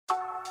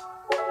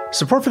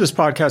Support for this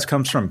podcast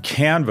comes from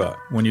Canva.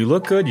 When you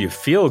look good, you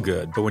feel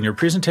good. But when your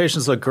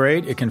presentations look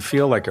great, it can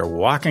feel like you're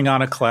walking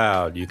on a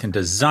cloud. You can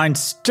design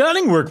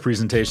stunning work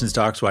presentations,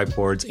 docs,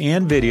 whiteboards,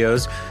 and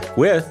videos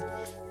with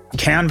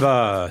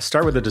Canva.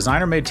 Start with a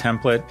designer-made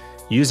template.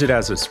 Use it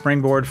as a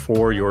springboard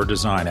for your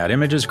design. Add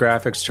images,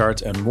 graphics,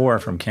 charts, and more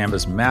from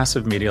Canva's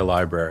massive media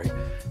library.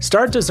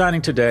 Start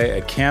designing today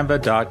at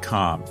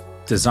canva.com.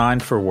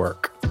 Designed for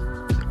work.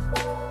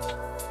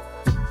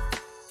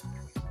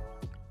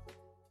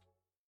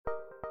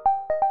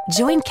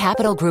 Join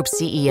Capital Group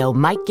CEO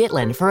Mike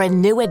Gitlin for a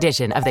new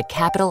edition of the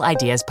Capital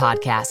Ideas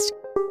Podcast.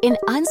 In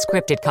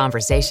unscripted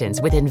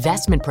conversations with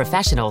investment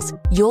professionals,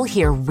 you'll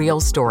hear real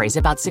stories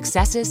about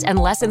successes and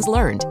lessons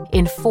learned,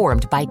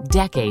 informed by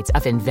decades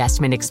of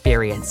investment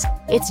experience.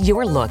 It's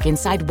your look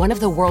inside one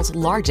of the world's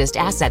largest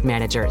asset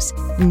managers.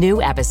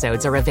 New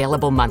episodes are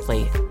available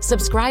monthly.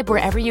 Subscribe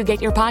wherever you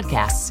get your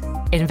podcasts.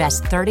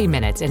 Invest 30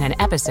 minutes in an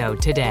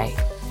episode today.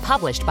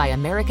 Published by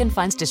American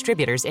Funds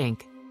Distributors,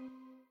 Inc.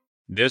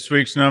 This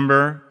week's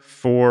number,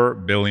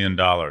 $4 billion.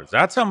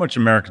 That's how much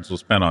Americans will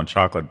spend on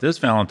chocolate this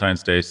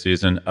Valentine's Day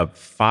season, up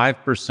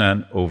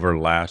 5% over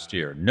last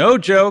year. No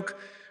joke,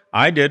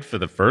 I did for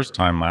the first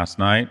time last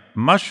night,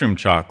 mushroom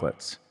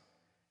chocolates.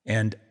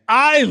 And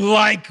I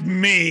like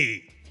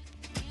me.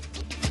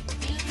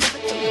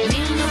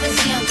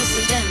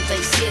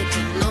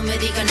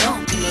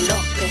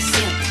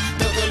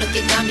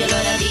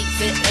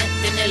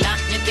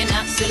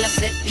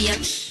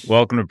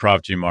 Welcome to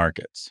Prof G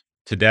Markets.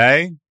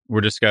 Today, we're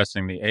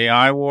discussing the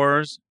AI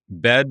wars,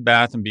 Bed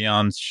Bath &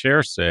 Beyond's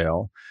share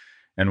sale,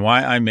 and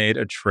why I made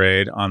a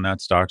trade on that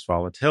stock's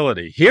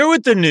volatility. Here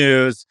with the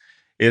news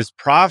is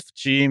Prof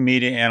G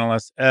media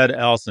analyst Ed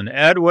Elson.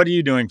 Ed, what are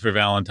you doing for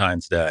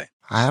Valentine's Day?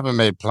 I haven't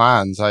made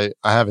plans. I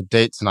have a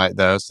date tonight,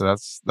 though, so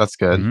that's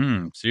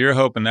good. So you're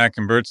hoping that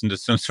converts into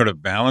some sort of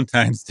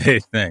Valentine's Day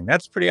thing.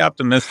 That's pretty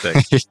optimistic.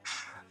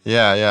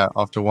 Yeah.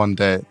 After one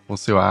date, we'll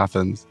see what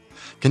happens.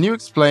 Can you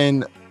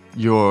explain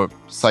your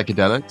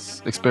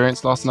psychedelics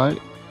experience last night?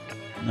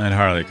 I'd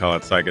hardly call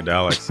it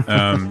psychedelics.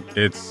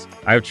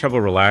 I have trouble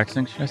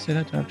relaxing. Should I say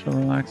that? Do I have trouble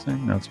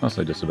relaxing? No, it's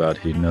mostly just about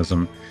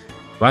hedonism.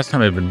 Last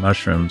time I had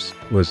mushrooms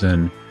was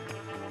in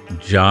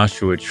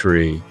Joshua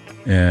Tree,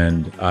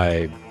 and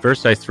I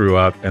threw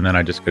up, and then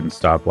I just couldn't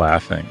stop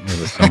laughing. It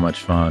was so much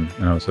fun,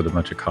 and I was with a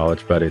bunch of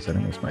college buddies. I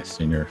think it was my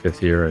senior or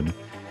fifth year, and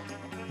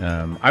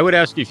I would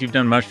ask you if you've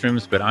done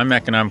mushrooms, but I'm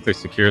economically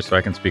secure, so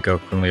I can speak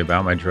openly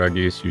about my drug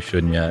use. You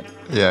shouldn't yet.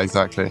 Yeah,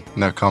 exactly.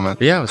 No comment.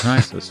 But yeah, it was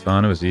nice. It was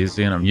fun. It was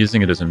easy. And I'm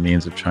using it as a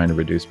means of trying to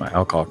reduce my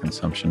alcohol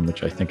consumption,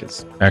 which I think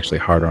is actually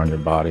harder on your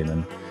body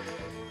than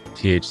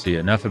THC.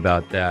 Enough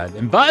about that.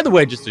 And by the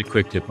way, just a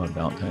quick tip on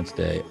Valentine's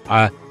Day.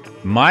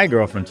 My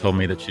girlfriend told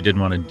me that she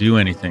didn't want to do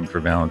anything for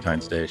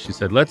Valentine's Day. She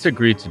said, let's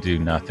agree to do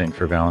nothing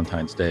for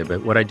Valentine's Day.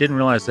 But what I didn't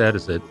realize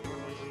is that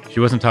she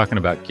wasn't talking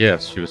about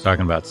gifts. She was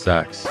talking about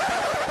sex.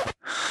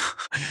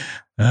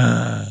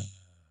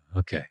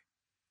 Okay.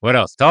 What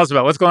else? Tell us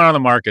about what's going on in the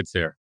markets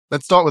here.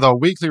 Let's start with our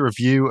weekly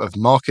review of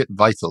market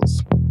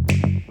vitals.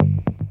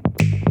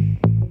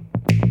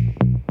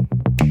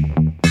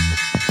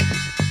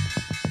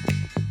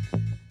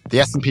 The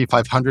S&P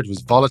 500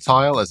 was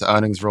volatile as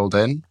earnings rolled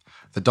in.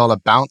 The dollar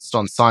bounced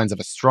on signs of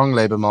a strong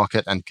labor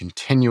market and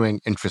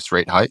continuing interest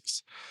rate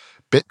hikes.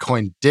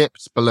 Bitcoin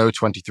dipped below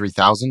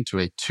 23,000 to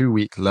a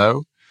 2-week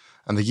low,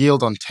 and the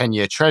yield on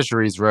 10-year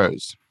treasuries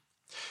rose.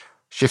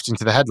 Shifting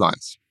to the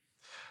headlines.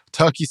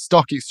 Turkey's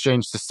stock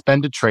exchange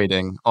suspended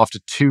trading after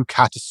 2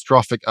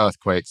 catastrophic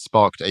earthquakes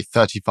sparked a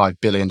 $35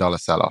 billion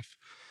sell-off.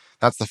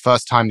 That's the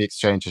first time the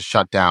exchange has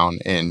shut down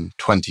in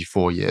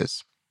 24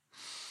 years.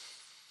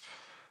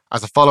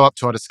 As a follow-up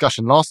to our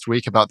discussion last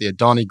week about the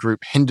Adani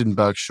Group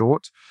Hindenburg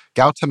short,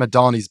 Gautam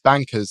Adani's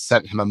bankers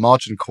sent him a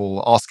margin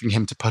call asking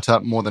him to put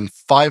up more than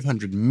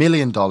 $500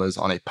 million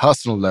on a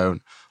personal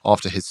loan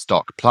after his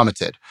stock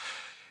plummeted.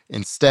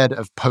 Instead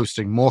of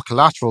posting more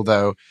collateral,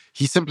 though,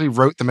 he simply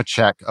wrote them a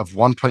check of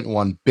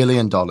 $1.1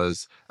 billion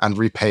and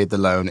repaid the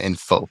loan in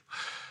full.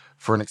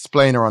 For an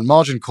explainer on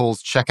margin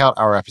calls, check out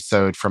our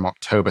episode from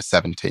October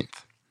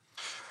 17th.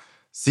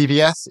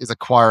 CVS is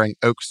acquiring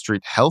Oak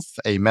Street Health,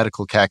 a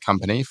medical care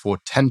company, for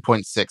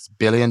 $10.6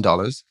 billion.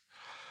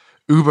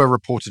 Uber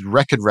reported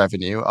record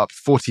revenue, up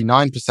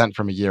 49%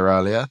 from a year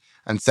earlier,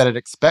 and said it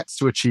expects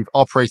to achieve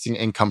operating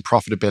income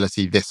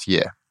profitability this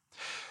year.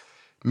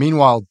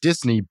 Meanwhile,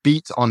 Disney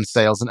beat on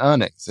sales and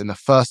earnings. In the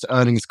first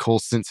earnings call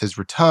since his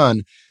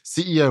return,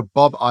 CEO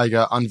Bob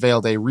Iger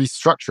unveiled a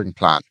restructuring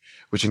plan,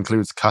 which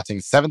includes cutting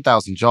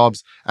 7,000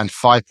 jobs and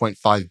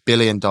 $5.5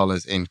 billion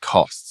in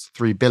costs.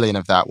 $3 billion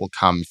of that will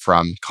come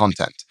from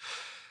content.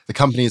 The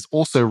company is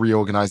also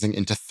reorganizing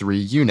into 3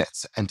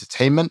 units: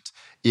 entertainment,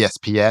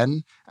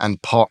 ESPN,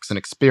 and parks and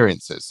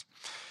experiences.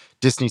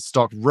 Disney's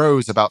stock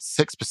rose about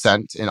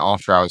 6% in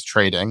after-hours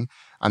trading,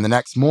 and the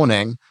next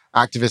morning,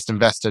 activist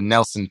investor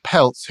Nelson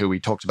Peltz, who we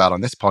talked about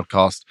on this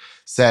podcast,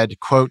 said,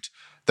 quote,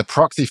 "The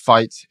proxy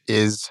fight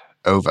is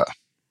over."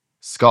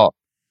 Scott,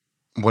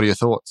 what are your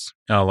thoughts?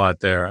 A lot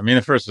there. I mean,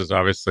 the first is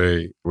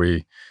obviously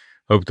we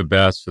hope the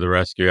best for the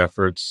rescue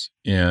efforts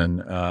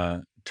in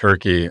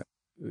Turkey.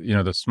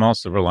 The small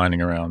silver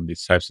lining around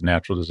these types of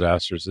natural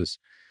disasters is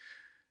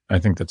I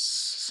think that's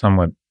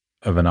somewhat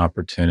of an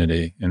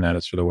opportunity, and that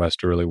is for the West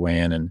to really weigh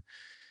in and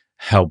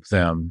help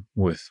them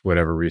with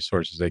whatever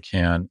resources they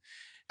can.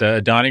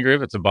 The Adani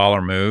Group, it's a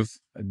baller move.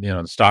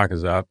 The stock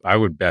is up. I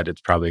would bet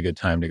it's probably a good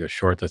time to go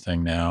short the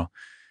thing now,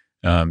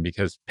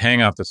 because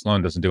paying off this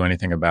loan doesn't do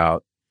anything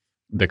about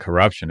the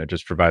corruption. It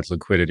just provides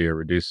liquidity or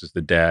reduces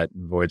the debt,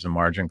 avoids a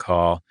margin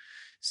call.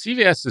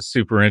 CVS is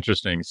super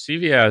interesting.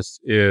 CVS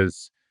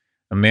is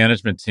a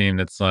management team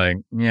that's like,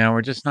 yeah,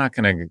 we're just not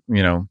going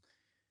to,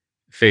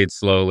 fade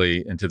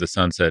slowly into the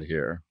sunset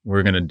here.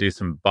 We're going to do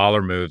some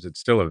baller moves.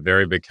 It's still a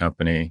very big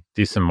company,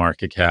 decent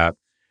market cap,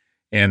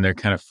 and they're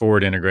kind of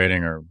forward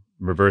integrating or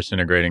reverse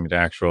integrating the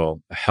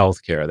actual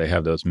healthcare. They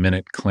have those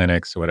minute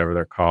clinics or whatever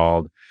they're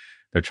called.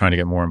 They're trying to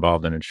get more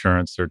involved in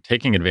insurance. They're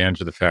taking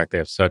advantage of the fact they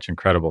have such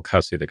incredible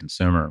custody of the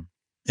consumer.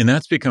 And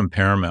that's become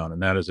paramount.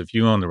 And that is, if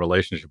you own the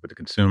relationship with the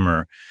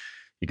consumer,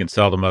 you can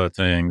sell them other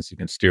things. You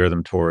can steer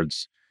them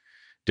towards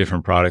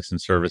different products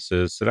and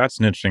services. So that's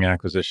an interesting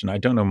acquisition. I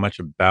don't know much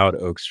about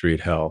Oak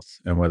Street Health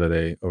and whether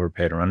they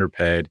overpaid or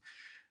underpaid.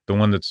 The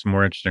one that's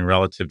more interesting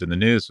relative to the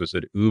news was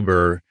that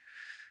Uber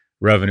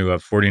revenue up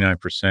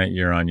 49%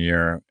 year on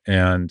year.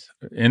 And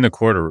in the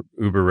quarter,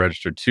 Uber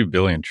registered 2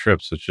 billion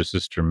trips, which is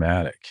just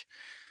dramatic.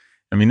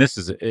 I mean, this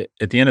is,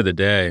 at the end of the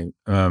day,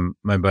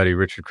 my buddy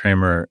Richard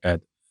Kramer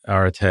at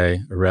Arte, I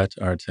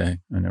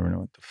never know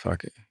what the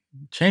fuck.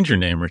 Change your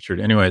name, Richard.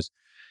 Anyways,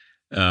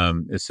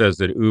 it says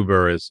that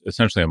Uber is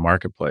essentially a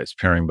marketplace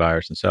pairing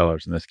buyers and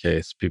sellers, in this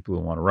case, people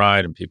who want to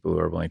ride and people who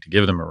are willing to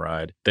give them a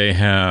ride. They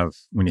have,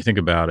 when you think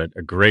about it,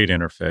 a great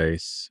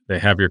interface. They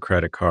have your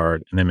credit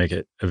card and they make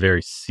it a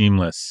very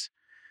seamless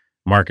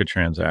market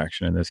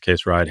transaction, in this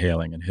case, ride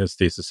hailing. And his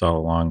thesis all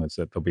along is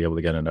that they'll be able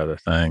to get into other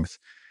things.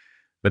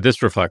 But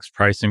this reflects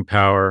pricing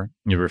power.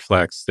 It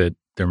reflects that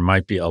there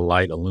might be a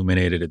light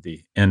illuminated at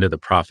the end of the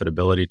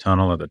profitability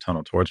tunnel, or the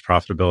tunnel towards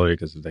profitability,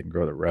 because if they can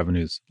grow their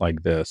revenues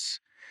like this,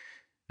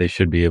 they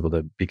should be able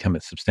to become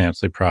a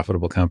substantially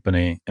profitable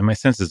company. And my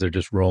sense is they're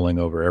just rolling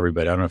over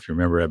everybody. I don't know if you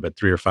remember it, but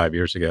 3 or 5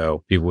 years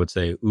ago, people would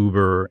say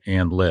Uber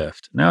and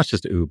Lyft. Now it's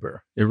just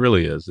Uber. It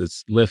really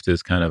is. Lyft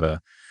is kind of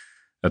a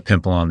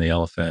pimple on the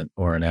elephant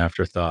or an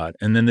afterthought.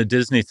 And then the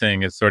Disney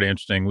thing is sort of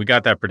interesting. We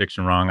got that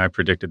prediction wrong. I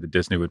predicted that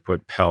Disney would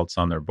put Peltz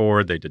on their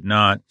board. They did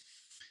not.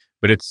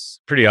 But it's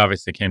pretty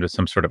obvious they came to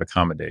some sort of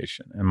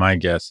accommodation. And my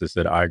guess is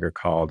that Iger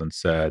called and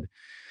said,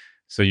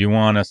 so you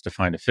want us to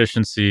find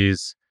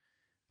efficiencies?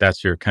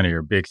 That's your kind of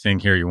your big thing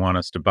here. You want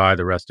us to buy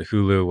the rest of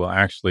Hulu? Well,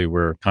 actually,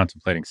 we're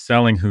contemplating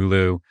selling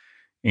Hulu,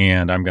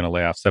 and I'm going to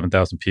lay off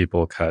 7,000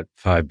 people, cut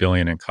 $5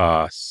 billion in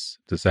costs.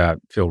 Does that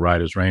feel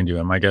right as rain to you?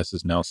 And my guess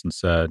is Nelson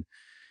said,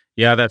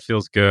 yeah, that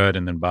feels good.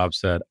 And then Bob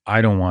said,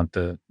 I don't want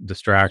the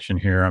distraction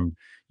here.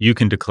 You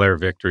can declare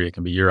victory. It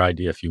can be your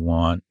idea if you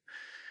want.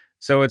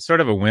 So it's sort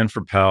of a win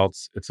for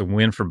Peltz. It's a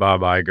win for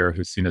Bob Iger,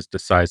 who's seen as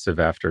decisive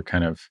after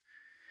kind of,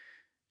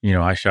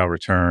 I shall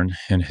return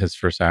in his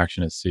first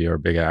action as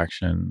CEO, big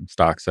action,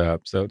 stocks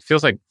up. So it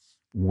feels like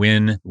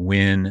win,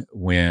 win,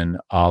 win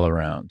all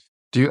around.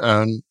 Do you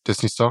own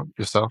Disney stock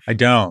yourself? I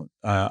don't.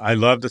 I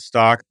love the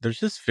stock. There's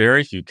just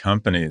very few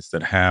companies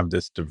that have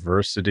this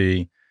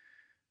diversity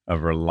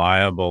of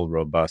reliable,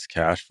 robust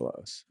cash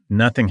flows.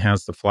 Nothing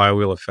has the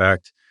flywheel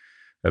effect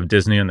of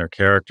Disney and their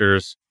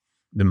characters.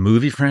 The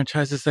movie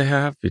franchises they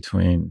have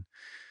between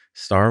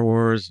Star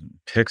Wars and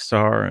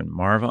Pixar and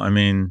Marvel. I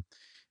mean,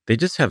 they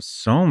just have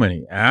so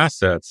many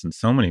assets and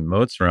so many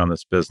moats around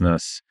this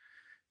business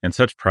and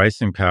such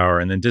pricing power.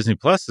 And then Disney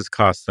Plus has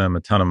cost them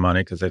a ton of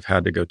money because they've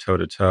had to go toe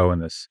to toe in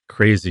this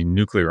crazy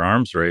nuclear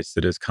arms race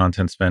that is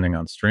content spending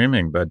on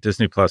streaming. But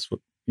Disney Plus,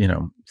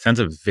 sends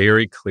a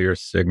very clear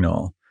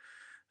signal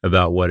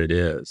about what it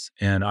is.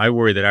 And I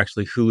worry that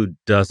actually Hulu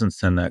doesn't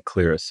send that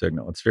clear a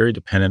signal. It's very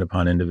dependent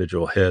upon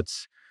individual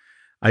hits.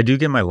 I do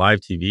get my live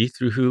TV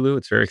through Hulu.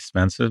 It's very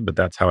expensive, but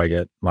that's how I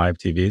get live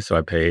TV. So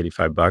I pay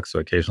 $85. So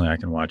occasionally I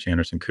can watch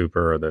Anderson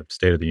Cooper or the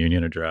State of the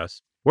Union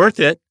address. Worth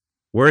it.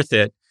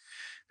 Because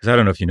I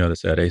don't know if you know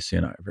this, Ed, AC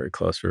and I are very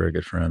close. We're very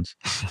good friends.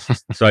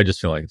 So I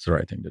just feel like it's the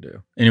right thing to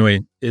do.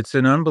 Anyway, it's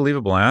an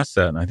unbelievable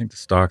asset. And I think the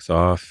stock's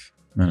off,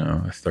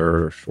 a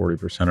third or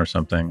 40% or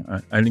something.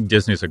 I think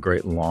Disney is a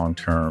great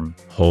long-term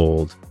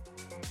hold.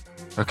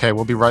 Okay,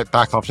 we'll be right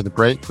back after the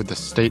break with the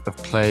state of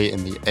play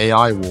in the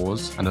AI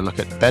wars and a look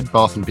at Bed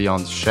Bath &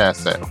 Beyond's share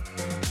sale.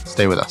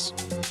 Stay with us.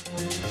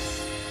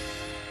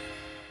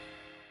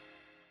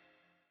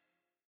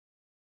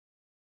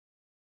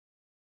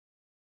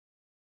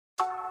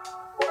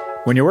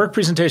 When your work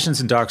presentations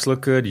and docs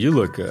look good, you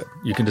look good.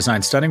 You can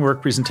design stunning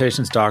work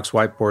presentations, docs,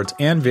 whiteboards,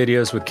 and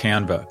videos with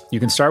Canva. You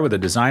can start with a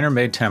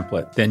designer-made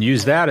template, then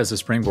use that as a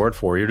springboard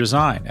for your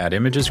design. Add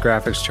images,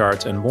 graphics,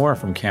 charts, and more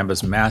from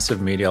Canva's massive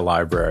media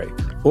library.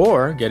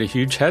 Or get a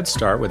huge head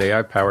start with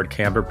AI-powered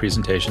Canva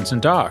presentations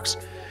and docs.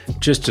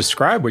 Just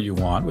describe what you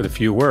want with a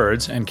few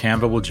words, and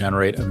Canva will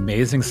generate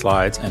amazing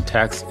slides and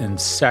text in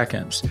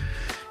seconds.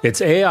 It's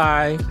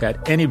AI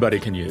that anybody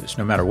can use,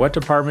 no matter what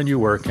department you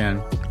work in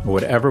or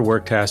whatever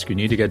work task you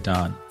need to get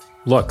done.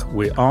 Look,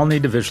 we all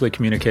need to visually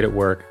communicate at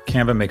work.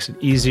 Canva makes it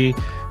easy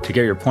to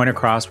get your point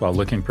across while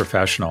looking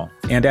professional.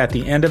 And at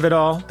the end of it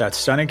all, that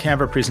stunning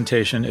Canva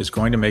presentation is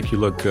going to make you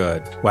look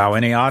good, wow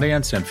any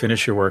audience, and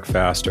finish your work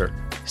faster.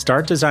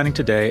 Start designing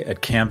today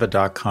at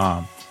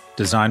canva.com.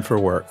 Design for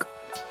work.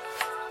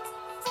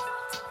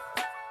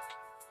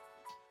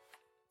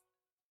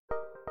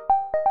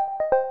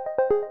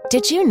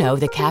 Did you know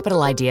the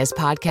Capital Ideas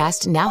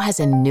podcast now has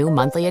a new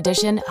monthly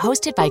edition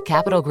hosted by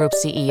Capital Group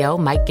CEO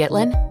Mike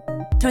Gitlin?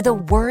 Through the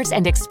words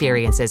and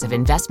experiences of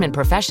investment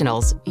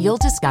professionals, you'll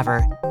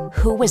discover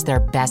who was their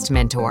best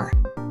mentor,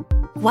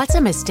 what's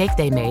a mistake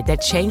they made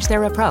that changed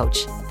their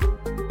approach,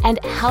 and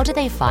how do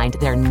they find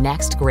their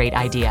next great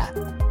idea.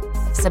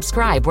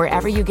 Subscribe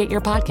wherever you get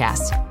your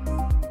podcasts.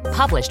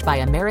 Published by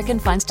American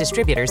Funds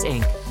Distributors,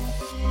 Inc.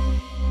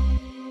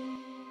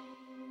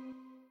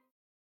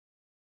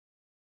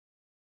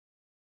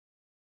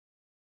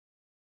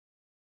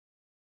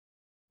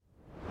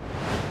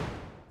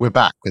 We're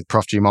back with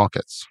Prof G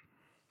Markets.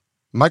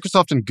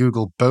 Microsoft and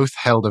Google both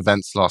held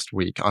events last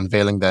week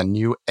unveiling their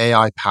new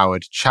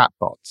AI-powered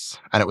chatbots,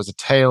 and it was a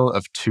tale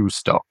of two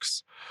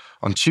stocks.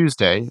 On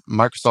Tuesday,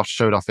 Microsoft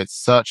showed off its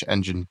search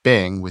engine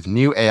Bing with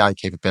new AI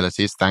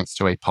capabilities thanks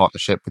to a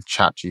partnership with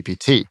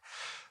ChatGPT.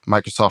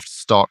 Microsoft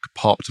stock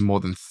popped more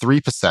than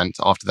 3%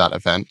 after that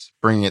event,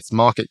 bringing its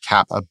market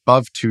cap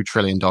above $2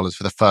 trillion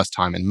for the first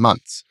time in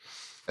months.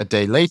 A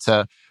day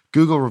later,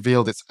 Google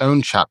revealed its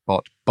own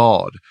chatbot,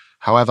 Bard.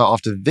 However,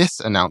 after this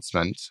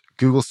announcement,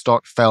 Google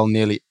stock fell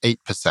nearly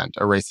 8%,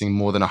 erasing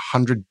more than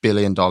 $100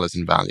 billion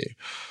in value.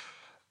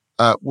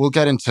 We'll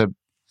get into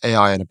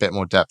AI in a bit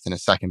more depth in a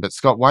second, but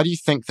Scott, why do you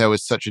think there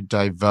was such a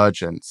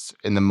divergence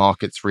in the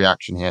market's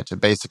reaction here to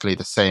basically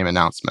the same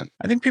announcement?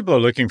 I think people are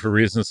looking for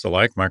reasons to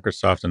like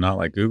Microsoft and not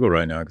like Google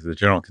right now, because the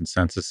general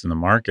consensus in the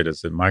market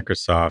is that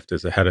Microsoft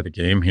is ahead of the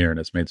game here and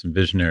has made some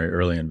visionary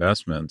early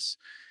investments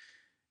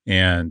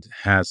and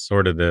has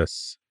sort of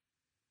this,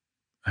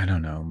 I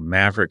don't know,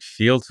 maverick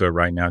feel to it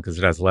right now because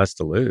it has less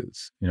to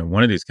lose. You know,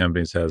 one of these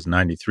companies has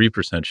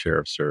 93% share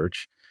of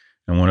search,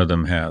 and one of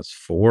them has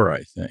 4,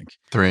 I think.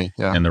 3,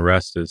 yeah. And the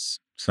rest is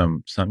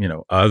some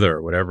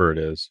other, whatever it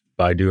is,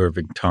 Baidu or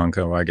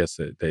Victonka. Well, I guess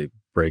they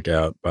break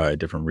out by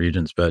different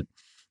regions. But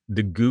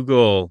the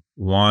Google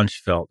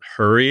launch felt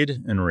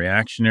hurried and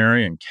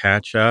reactionary and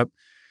catch up.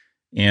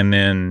 And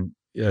then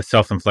a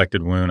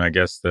self-inflicted wound, I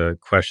guess the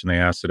question they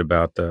asked it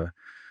about the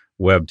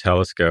Webb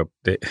telescope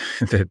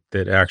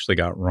that actually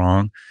got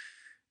wrong.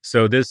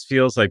 So this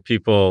feels like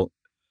people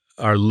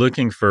are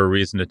looking for a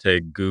reason to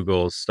take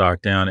Google's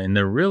stock down. And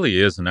there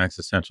really is an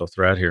existential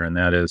threat here. And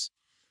that is,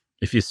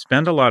 if you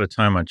spend a lot of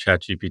time on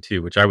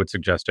ChatGPT, which I would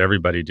suggest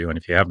everybody do, and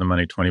if you have the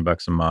money,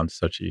 $20 a month,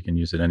 such that you can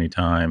use it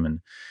anytime and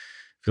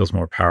feels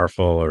more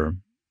powerful, or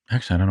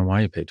actually, I don't know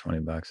why you paid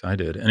 $20. I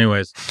did.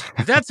 Anyways,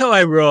 that's how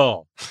I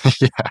roll.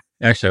 Yeah.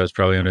 Actually, I was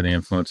probably under the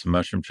influence of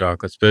mushroom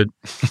chocolates, but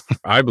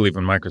I believe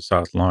when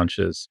Microsoft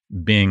launches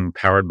Bing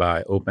powered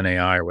by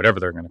OpenAI or whatever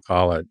they're going to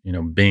call it,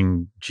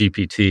 Bing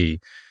GPT,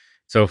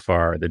 so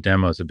far the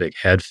demo is a big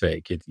head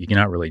fake. You're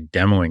not really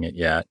demoing it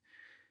yet.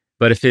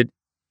 But if it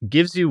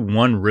gives you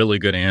one really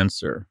good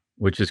answer,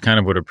 which is kind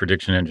of what a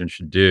prediction engine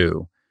should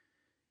do,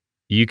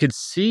 you could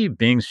see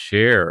Bing's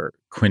share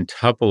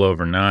quintuple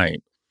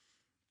overnight.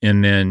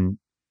 And then,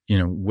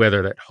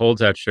 whether that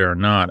holds that share or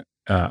not,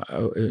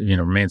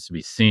 remains to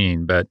be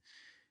seen. But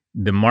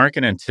the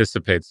market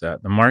anticipates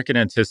that. The market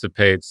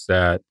anticipates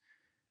that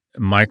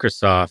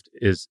Microsoft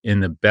is in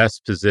the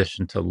best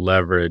position to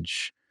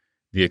leverage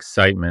the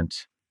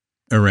excitement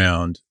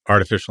around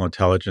artificial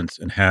intelligence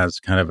and has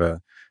kind of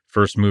a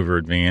first mover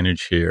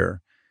advantage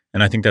here.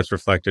 And I think that's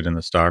reflected in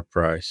the stock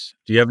price.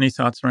 Do you have any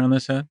thoughts around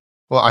this, Ed?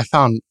 Well, I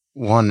found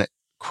one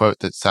quote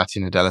that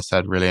Satya Nadella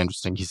said really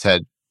interesting. He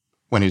said,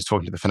 when he was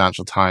talking to the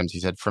Financial Times, he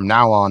said, from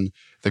now on,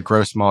 the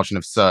gross margin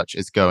of search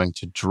is going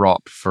to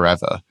drop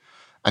forever.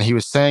 And he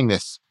was saying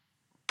this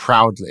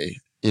proudly,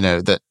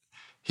 that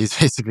he's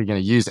basically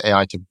going to use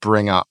AI to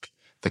bring up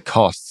the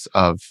costs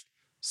of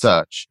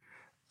search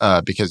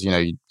because,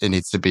 it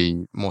needs to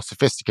be more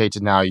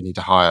sophisticated now. You need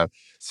to hire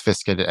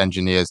sophisticated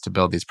engineers to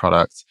build these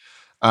products.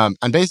 And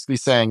basically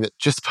saying that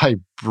just by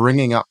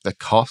bringing up the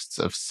costs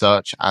of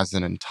search as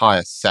an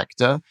entire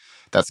sector,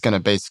 that's going to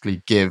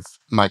basically give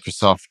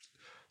Microsoft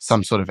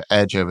some sort of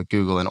edge over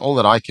Google. And all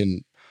that I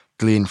can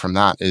glean from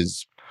that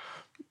is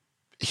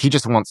he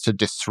just wants to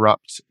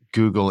disrupt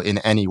Google in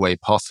any way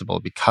possible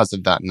because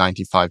of that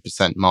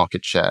 95%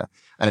 market share.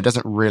 And it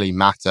doesn't really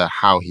matter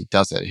how he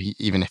does it,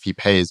 even if he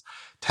pays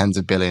tens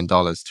of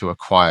 $billions to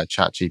acquire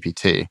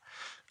ChatGPT.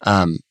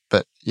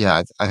 But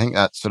yeah, I think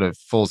that sort of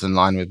falls in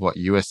line with what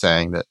you were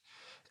saying, that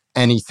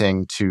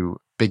anything to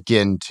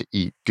begin to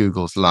eat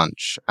Google's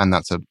lunch, and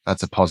that's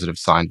a positive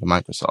sign for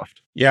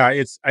Microsoft.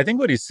 Yeah, I think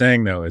what he's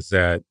saying though is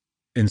that,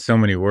 in so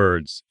many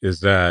words,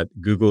 is that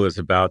Google is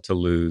about to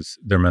lose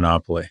their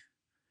monopoly.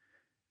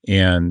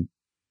 And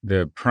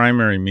the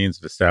primary means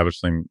of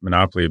establishing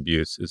monopoly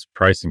abuse is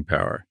pricing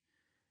power.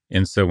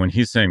 And so when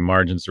he's saying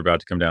margins are about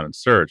to come down in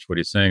search, what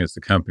he's saying is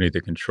the company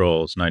that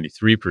controls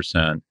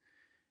 93%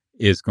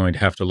 is going to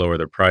have to lower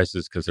their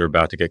prices because they're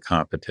about to get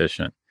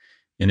competition.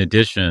 In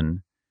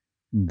addition,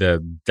 the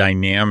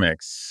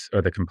dynamics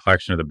or the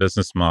complexion of the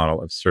business model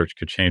of search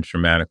could change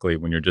dramatically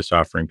when you're just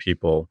offering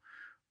people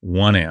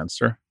one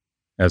answer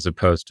as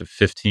opposed to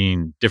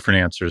 15 different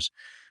answers.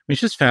 I mean,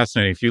 it's just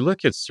fascinating. If you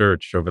look at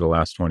search over the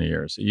last 20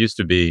 years, it used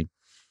to be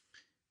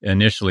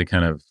initially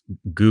kind of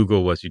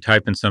Google was you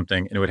type in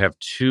something and it would have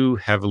two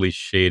heavily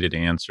shaded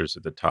answers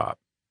at the top.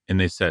 And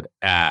they said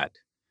ad.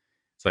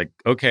 It's like,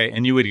 okay.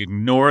 And you would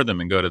ignore them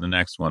and go to the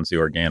next ones, the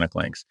organic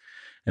links.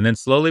 And then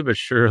slowly but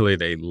surely,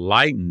 they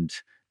lightened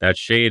that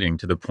shading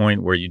to the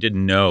point where you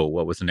didn't know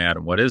what was an ad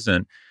and what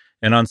isn't.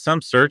 And on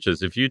some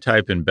searches, if you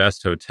type in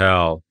best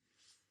hotel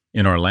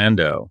in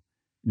Orlando,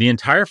 the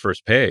entire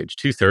first page,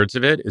 2/3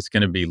 of it is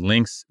going to be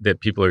links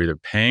that people are either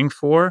paying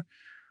for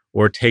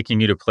or taking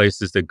you to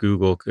places that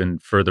Google can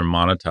further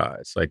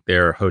monetize, like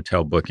their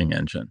hotel booking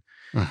engine.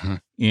 Mm-hmm.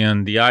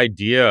 And the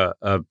idea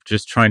of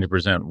just trying to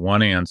present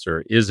one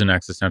answer is an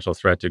existential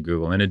threat to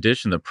Google. In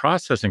addition, the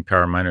processing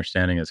power, my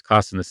understanding, is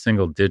costing the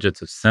single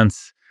digits of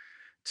cents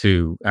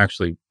to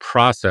actually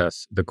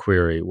process the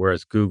query,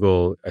 whereas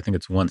Google, I think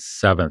it's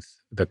 1/7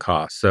 the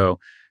cost. So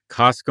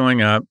costs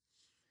going up,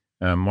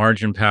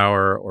 margin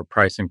power or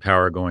pricing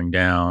power going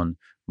down,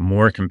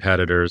 more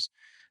competitors.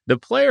 The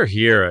player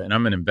here, and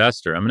I'm an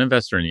investor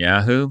in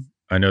Yahoo.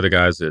 I know the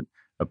guys at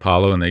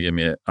Apollo, and they give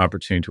me an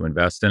opportunity to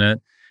invest in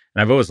it.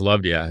 And I've always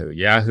loved Yahoo.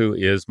 Yahoo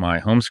is my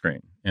home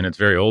screen, and it's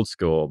very old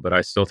school, but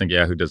I still think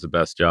Yahoo does the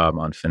best job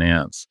on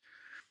finance.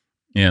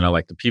 And I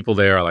like the people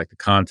there. I like the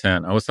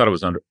content. I always thought it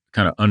was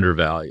kind of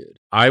undervalued.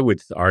 I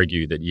would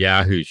argue that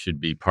Yahoo should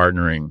be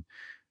partnering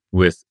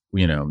with,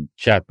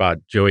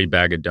 chatbot Joey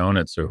Bag of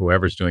Donuts or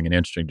whoever's doing an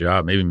interesting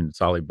job. Maybe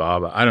it's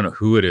Alibaba. I don't know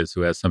who it is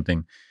who has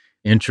something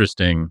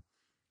interesting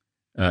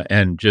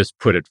and just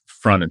put it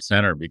front and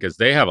center because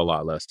they have a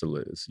lot less to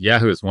lose.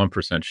 Yahoo is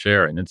 1%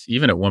 share, and it's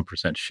even at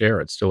 1%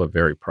 share, it's still a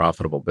very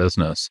profitable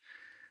business.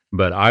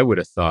 But I would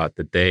have thought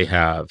that they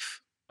have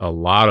a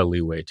lot of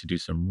leeway to do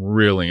some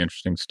really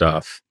interesting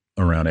stuff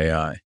around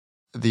AI.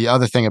 The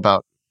other thing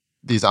about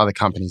these other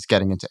companies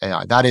getting into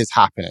AI, that is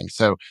happening.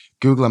 So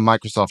Google and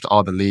Microsoft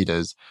are the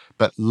leaders,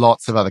 but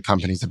lots of other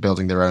companies are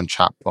building their own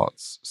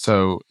chatbots.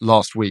 So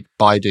last week,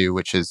 Baidu,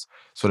 which is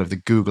sort of the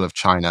Google of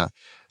China,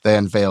 they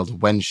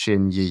unveiled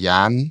Wenshin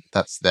Yiyan.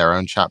 That's their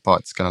own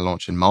chatbot. It's going to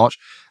launch in March.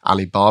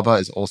 Alibaba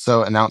is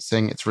also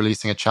announcing it's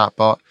releasing a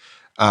chatbot.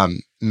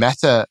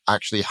 Meta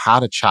actually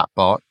had a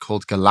chatbot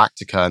called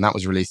Galactica, and that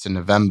was released in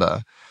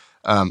November.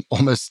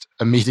 Almost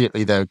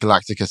immediately, though,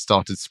 Galactica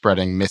started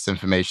spreading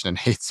misinformation and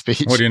hate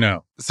speech. What do you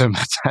know? So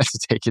Meta had to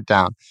take it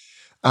down.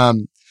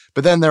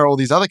 But then there are all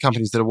these other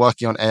companies that are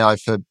working on AI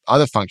for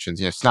other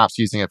functions. Snap's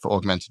using it for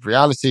augmented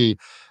reality.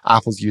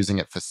 Apple's using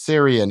it for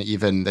Siri. And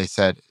even, they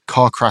said,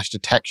 car crash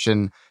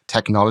detection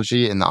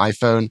technology in the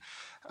iPhone.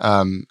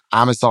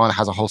 Amazon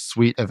has a whole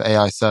suite of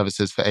AI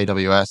services for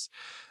AWS.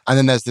 And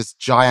then there's this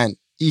giant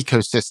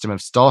ecosystem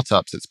of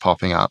startups that's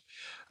popping up.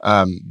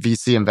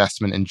 VC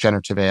investment in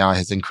generative AI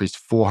has increased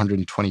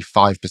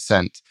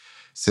 425%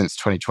 since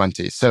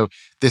 2020. So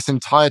this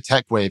entire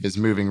tech wave is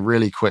moving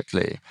really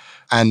quickly.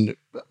 And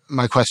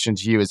my question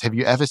to you is, have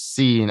you ever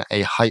seen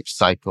a hype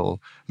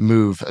cycle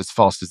move as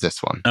fast as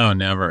this one? Oh,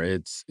 never.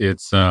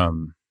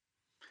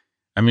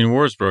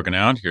 War's broken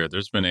out here.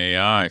 There's been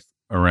AI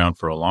around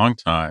for a long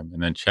time,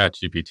 and then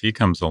ChatGPT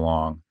comes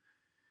along,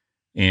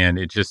 and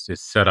it just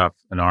is set up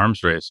an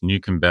arms race. And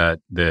you can bet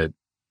that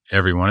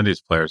every one of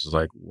these players is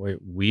like, wait,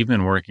 we've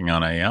been working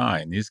on AI,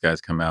 and these guys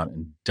come out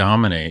and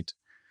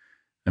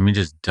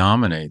just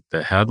dominate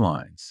the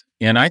headlines.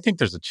 And I think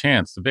there's a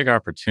chance. The big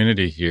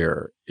opportunity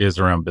here is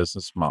around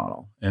business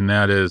model. And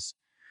that is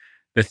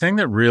the thing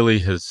that really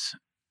has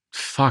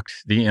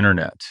fucked the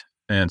internet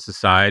and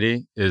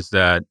society is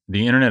that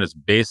the internet has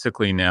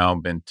basically now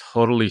been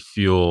totally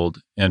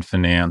fueled and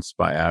financed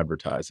by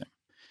advertising.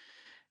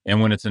 And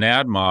when it's an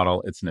ad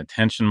model, it's an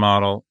attention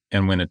model.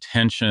 And when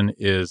attention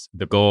is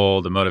the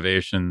goal, the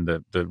motivation,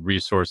 the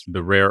resource,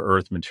 the rare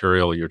earth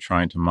material you're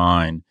trying to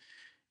mine,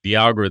 the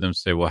algorithms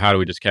say, well, how do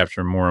we just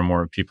capture more and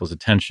more of people's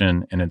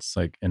attention? And it's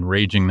like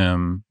enraging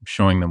them,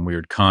 showing them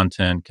weird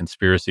content,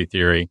 conspiracy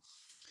theory.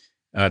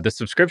 The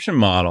subscription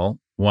model,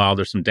 while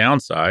there's some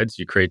downsides,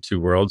 you create two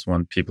worlds,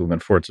 one people who can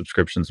afford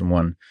subscriptions and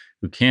one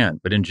who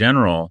can't. But in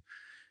general,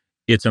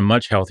 it's a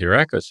much healthier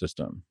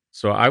ecosystem.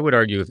 So I would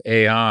argue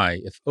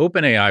if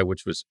OpenAI,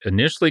 which was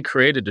initially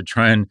created to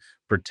try and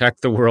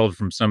protect the world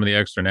from some of the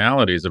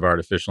externalities of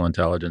artificial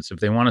intelligence, if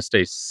they want to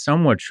stay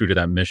somewhat true to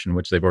that mission,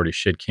 which they've already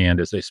shit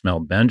canned as they smell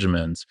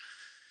Benjamins,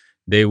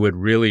 they would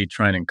really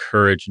try and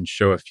encourage and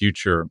show a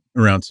future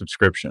around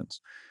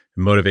subscriptions,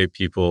 motivate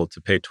people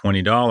to pay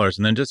 $20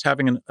 and then just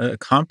having a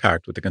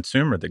compact with the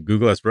consumer that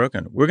Google has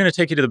broken. We're going to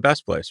take you to the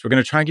best place. We're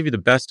going to try and give you the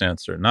best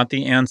answer, not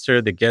the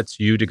answer that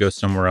gets you to go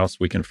somewhere else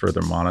we can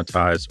further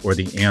monetize or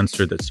the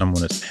answer that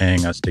someone is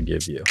paying us to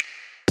give you.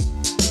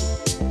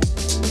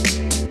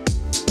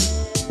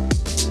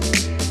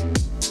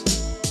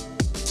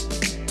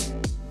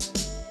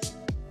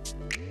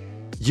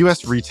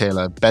 US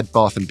retailer Bed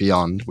Bath &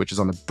 Beyond, which is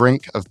on the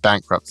brink of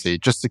bankruptcy,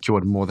 just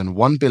secured more than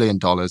 $1 billion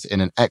in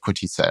an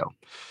equity sale.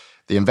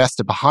 The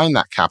investor behind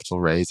that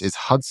capital raise is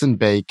Hudson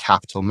Bay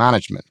Capital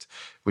Management,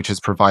 which has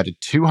provided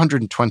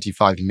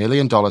 $225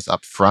 million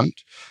up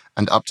front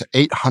and up to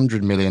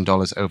 $800 million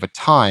over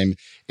time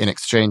in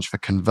exchange for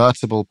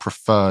convertible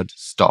preferred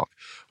stock.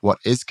 What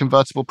is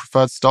convertible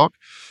preferred stock?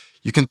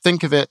 You can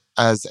think of it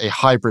as a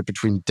hybrid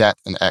between debt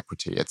and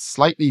equity. It's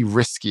slightly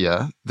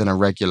riskier than a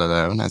regular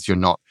loan, as you're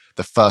not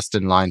the first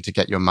in line to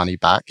get your money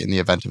back in the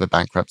event of a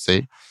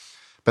bankruptcy.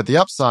 But the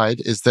upside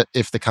is that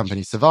if the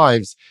company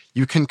survives,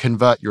 you can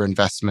convert your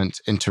investment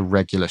into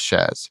regular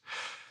shares.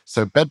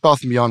 So Bed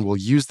Bath & Beyond will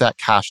use that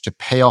cash to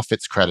pay off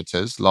its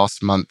creditors.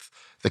 Last month,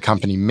 the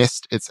company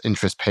missed its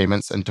interest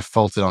payments and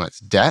defaulted on its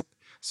debt.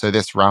 So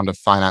this round of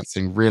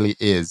financing really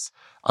is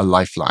a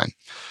lifeline.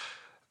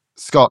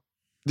 Scott,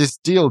 this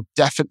deal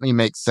definitely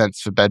makes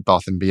sense for Bed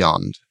Bath &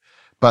 Beyond,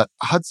 but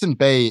Hudson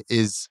Bay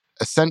is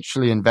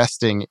essentially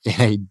investing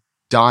in a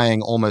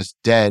dying, almost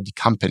dead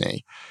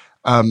company.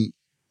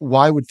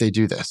 Why would they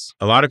do this?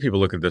 A lot of people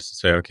look at this and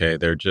say, okay,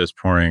 they're just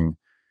pouring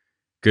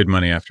good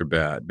money after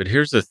bad. But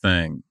here's the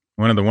thing.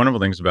 One of the wonderful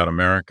things about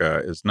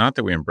America is not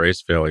that we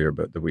embrace failure,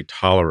 but that we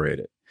tolerate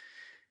it.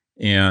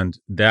 And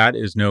that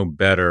is no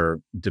better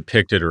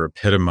depicted or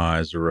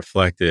epitomized or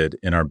reflected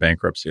in our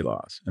bankruptcy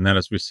laws. And that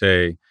is, we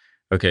say,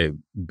 okay,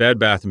 Bed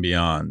Bath &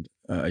 Beyond,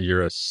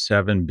 you're a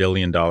 $7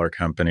 billion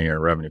company or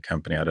revenue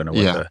company. I don't know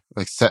what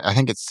I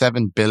think it's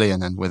 $7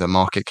 billion and with a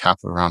market cap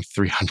of around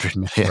 $300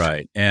 million.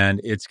 Right.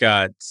 And it's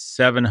got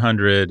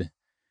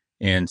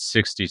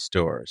 760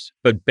 stores.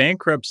 But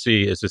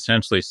bankruptcy is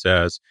essentially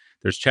says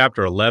there's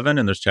chapter 11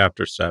 and there's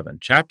chapter 7.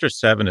 Chapter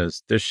 7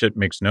 is this shit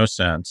makes no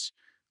sense.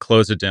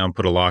 Close it down,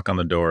 put a lock on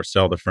the door,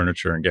 sell the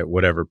furniture and get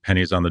whatever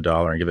pennies on the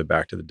dollar and give it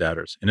back to the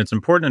debtors. And it's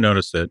important to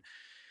notice that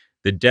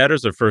the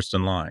debtors are first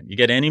in line. You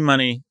get any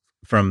money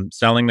from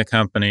selling the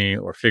company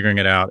or figuring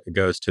it out, it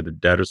goes to the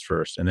debtors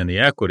first. And then the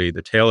equity,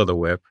 the tail of the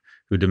whip,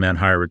 who demand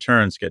higher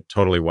returns, get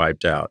totally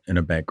wiped out in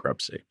a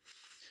bankruptcy.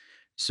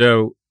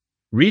 So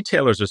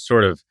retailers are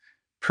sort of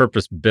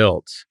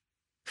purpose-built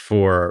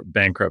for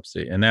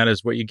bankruptcy. And that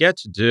is what you get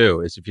to do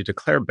is if you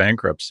declare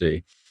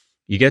bankruptcy,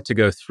 you get to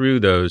go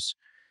through those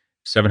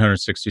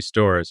 760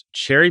 stores,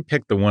 cherry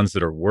pick the ones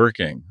that are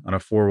working on a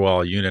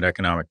four-wall unit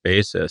economic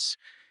basis.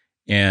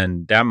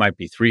 And that might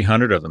be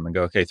 300 of them and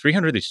go, okay,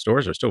 300 of these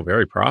stores are still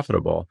very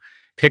profitable.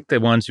 Pick the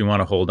ones you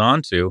want to hold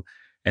on to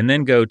and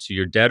then go to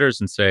your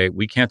debtors and say,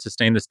 we can't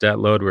sustain this debt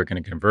load. We're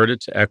going to convert it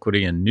to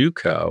equity in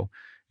NewCo.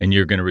 And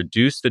you're going to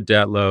reduce the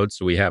debt load.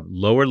 So we have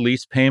lower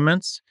lease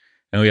payments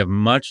and we have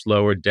much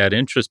lower debt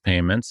interest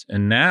payments.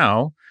 And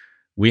now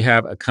we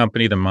have a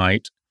company that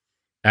might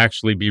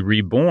actually be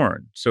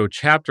reborn. So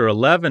chapter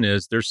 11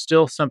 is there's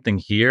still something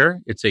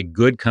here. It's a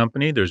good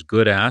company. There's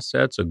good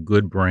assets, a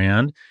good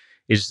brand.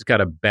 It's just got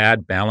a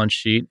bad balance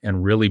sheet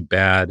and really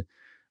bad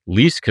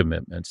lease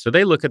commitments. So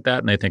they look at that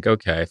and they think,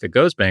 okay, if it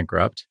goes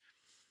bankrupt,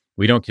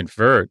 we don't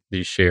convert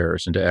these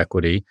shares into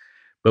equity,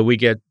 but we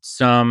get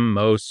some,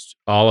 most,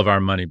 all of our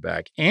money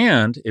back.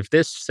 And if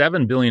this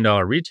 $7 billion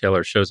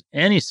retailer shows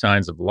any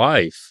signs of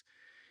life,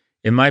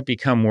 it might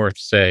become worth,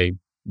 say,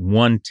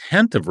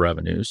 1/10 of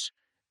revenues,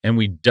 and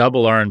we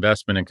double our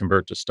investment and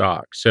convert to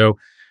stock. So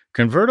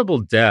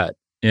convertible debt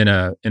in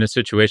a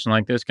situation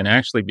like this can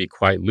actually be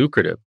quite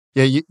lucrative.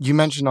 Yeah, you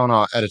mentioned on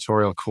our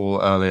editorial call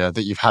earlier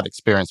that you've had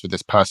experience with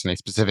this personally,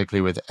 specifically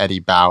with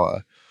Eddie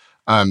Bauer.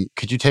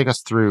 Could you take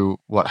us through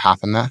what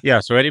happened there?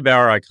 Yeah, so Eddie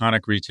Bauer,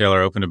 iconic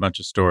retailer, opened a bunch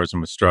of stores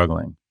and was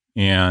struggling.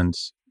 And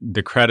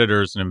the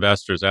creditors and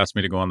investors asked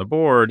me to go on the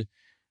board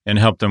and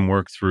help them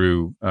work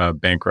through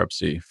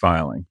bankruptcy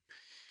filing.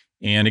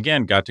 And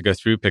again, got to go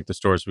through, pick the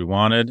stores we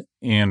wanted,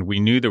 and we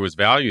knew there was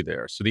value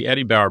there. So the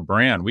Eddie Bauer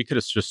brand, we could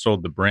have just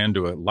sold the brand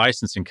to a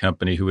licensing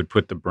company who would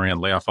put the brand,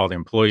 lay off all the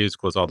employees,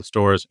 close all the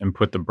stores, and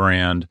put the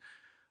brand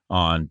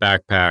on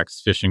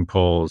backpacks, fishing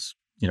poles,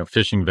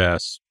 fishing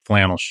vests,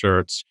 flannel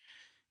shirts.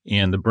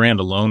 And the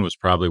brand alone was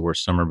probably worth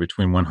somewhere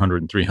between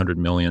 100 and 300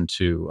 million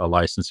to a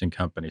licensing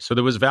company. So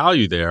there was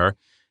value there.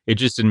 It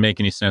just didn't make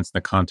any sense in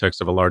the context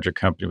of a larger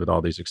company with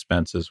all these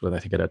expenses, with I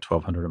think it had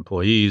 1,200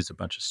 employees, a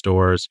bunch of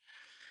stores.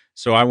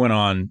 So I went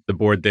on the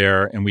board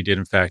there and we did,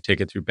 in fact, take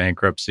it through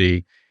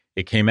bankruptcy.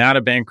 It came out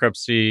of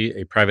bankruptcy.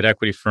 A private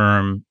equity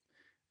firm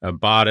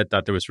bought it,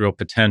 thought there was real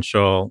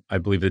potential. I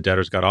believe the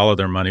debtors got all of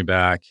their money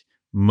back.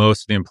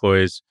 Most of the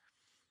employees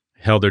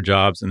held their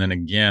jobs. And then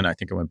again, I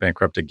think it went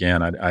bankrupt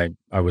again.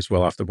 I was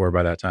well off the board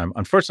by that time.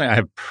 Unfortunately, I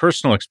have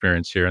personal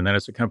experience here. And that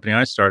is a company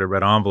I started,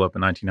 Red Envelope,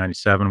 in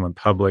 1997, went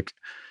public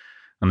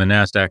on the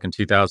NASDAQ in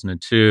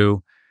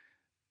 2002.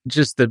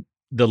 Just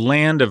the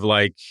land of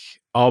like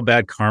all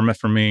bad karma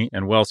for me.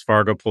 And Wells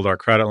Fargo pulled our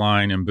credit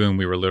line and boom,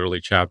 we were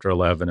literally chapter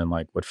 11 in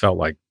like what felt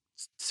like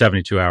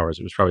 72 hours.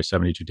 It was probably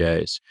 72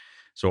 days.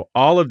 So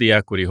all of the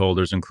equity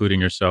holders,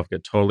 including yourself,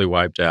 get totally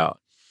wiped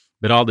out.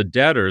 But all the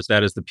debtors,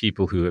 that is the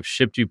people who have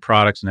shipped you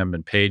products and haven't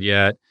been paid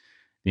yet,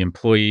 the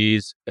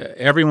employees,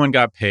 everyone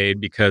got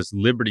paid because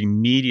Liberty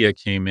Media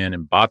came in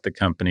and bought the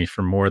company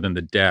for more than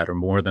the debt or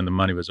more than the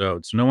money was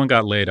owed. So no one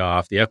got laid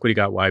off. The equity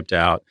got wiped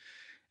out.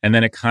 And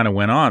then it kind of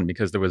went on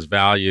because there was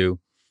value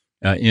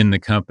in the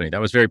company. That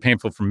was very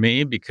painful for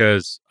me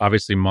because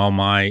obviously all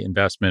my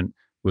investment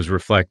was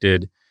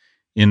reflected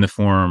in the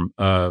form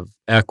of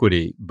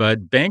equity.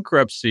 But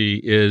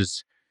bankruptcy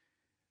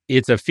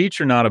it's a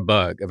feature, not a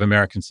bug of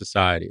American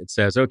society. It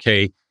says,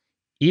 okay,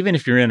 even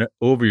if you're in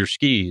over your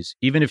skis,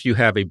 even if you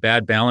have a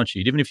bad balance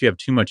sheet, even if you have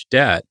too much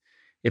debt,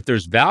 if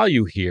there's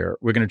value here,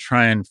 we're going to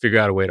try and figure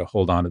out a way to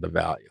hold on to the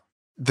value.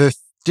 The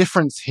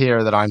difference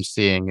here that I'm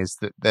seeing is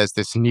that there's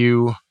this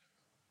new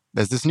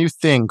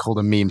thing called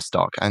a meme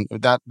stock, and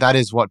that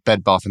is what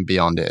Bed Bath &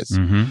 Beyond is.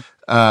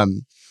 Mm-hmm.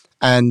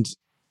 And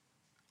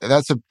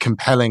that's a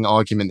compelling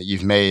argument that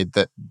you've made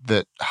that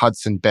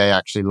Hudson Bay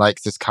actually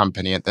likes this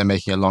company and they're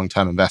making a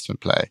long-term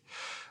investment play.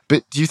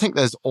 But do you think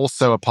there's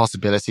also a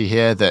possibility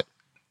here that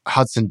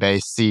Hudson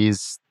Bay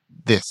sees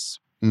this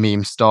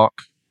meme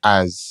stock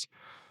as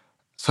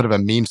sort of a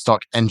meme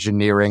stock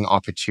engineering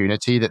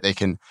opportunity that they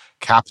can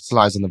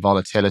capitalize on the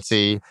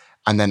volatility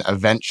and then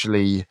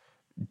eventually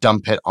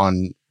dump it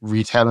on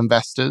retail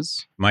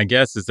investors? My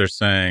guess is they're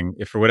saying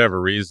if for whatever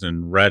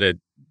reason Reddit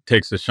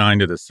takes a shine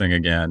to this thing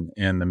again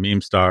and the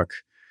meme stock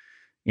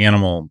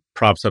animal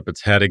props up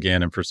its head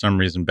again and for some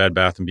reason Bed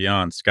Bath &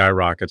 Beyond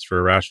skyrockets for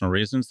irrational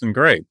reasons, then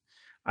great.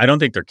 I don't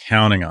think they're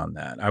counting on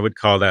that. I would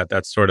call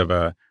that's sort of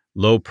a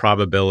low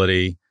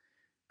probability,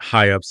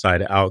 high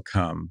upside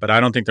outcome. But I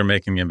don't think they're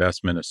making the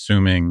investment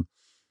assuming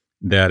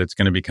that it's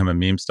going to become a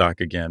meme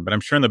stock again. But I'm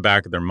sure in the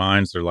back of their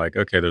minds, they're like,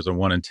 okay, there's a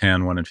 1 in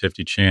 10, 1 in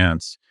 50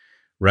 chance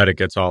Reddit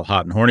gets all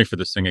hot and horny for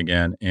this thing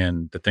again.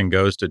 And the thing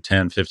goes to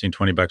 10, 15,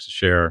 20 bucks a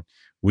share.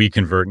 We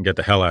convert and get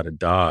the hell out of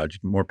Dodge.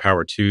 More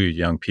power to you,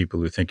 young people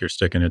who think you're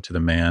sticking it to the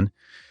man.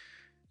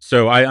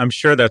 So I'm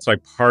sure that's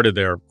like part of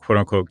their quote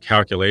unquote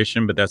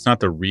calculation, but that's not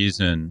the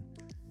reason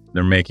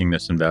they're making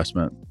this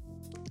investment.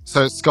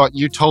 So, Scott,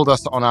 you told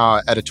us on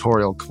our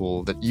editorial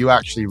call that you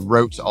actually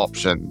wrote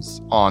options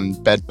on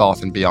Bed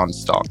Bath & Beyond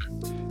stock.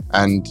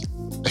 And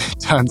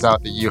it turns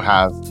out that you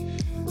have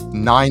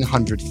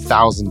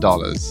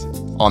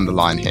 $900,000 on the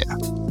line here.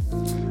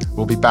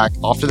 We'll be back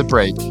after the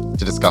break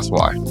to discuss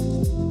why.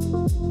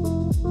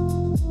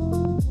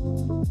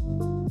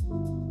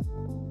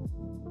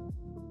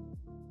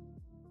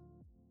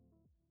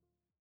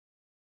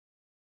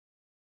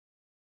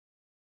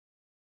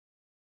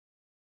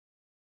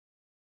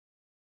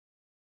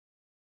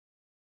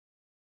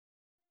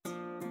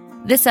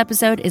 This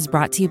episode is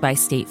brought to you by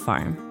State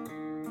Farm.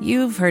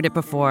 You've heard it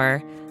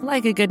before.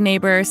 Like a good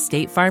neighbor,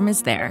 State Farm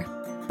is there.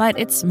 But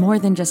it's more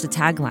than just a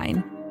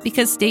tagline,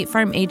 because State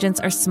Farm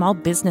agents are small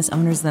business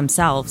owners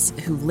themselves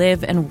who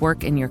live and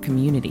work in your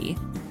community.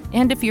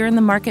 And if you're in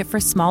the market for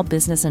small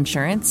business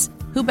insurance,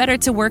 who better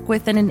to work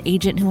with than an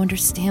agent who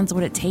understands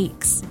what it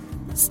takes?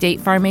 State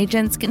Farm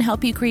agents can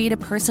help you create a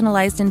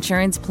personalized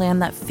insurance plan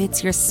that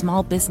fits your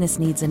small business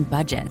needs and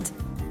budget.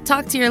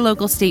 Talk to your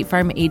local State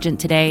Farm agent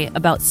today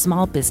about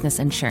small business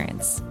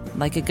insurance.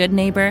 Like a good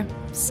neighbor,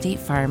 State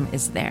Farm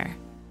is there.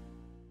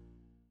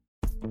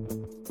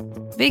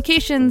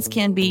 Vacations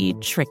can be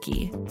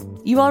tricky.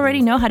 You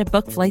already know how to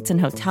book flights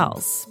and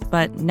hotels,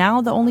 but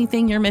now the only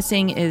thing you're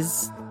missing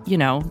is,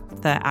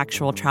 the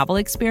actual travel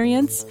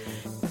experience.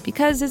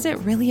 Because is it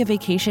really a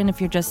vacation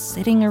if you're just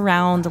sitting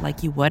around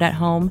like you would at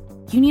home?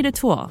 You need a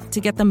tool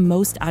to get the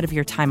most out of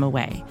your time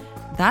away.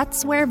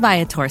 That's where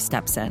Viator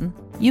steps in.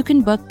 You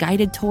can book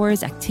guided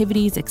tours,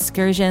 activities,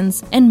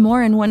 excursions, and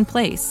more in one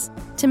place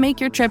to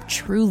make your trip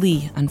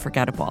truly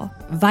unforgettable.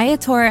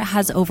 Viator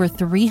has over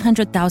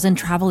 300,000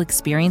 travel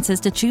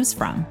experiences to choose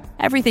from.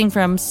 Everything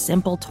from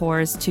simple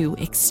tours to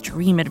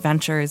extreme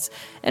adventures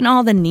and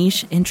all the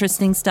niche,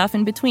 interesting stuff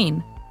in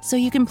between. So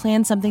you can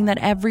plan something that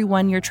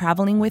everyone you're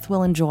traveling with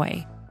will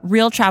enjoy.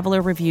 Real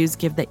traveler reviews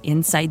give the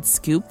inside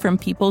scoop from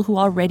people who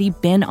already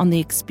been on the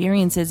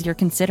experiences you're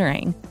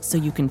considering, so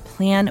you can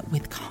plan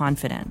with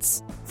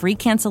confidence. Free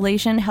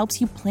cancellation helps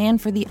you plan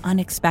for the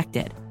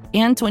unexpected.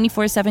 And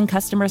 24/7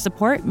 customer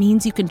support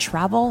means you can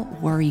travel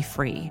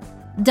worry-free.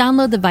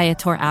 Download the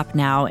Viator app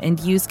now and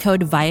use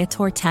code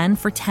Viator10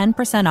 for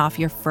 10% off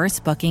your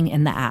first booking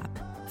in the app.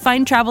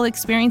 Find travel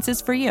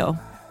experiences for you.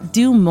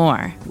 Do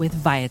more with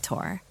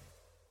Viator.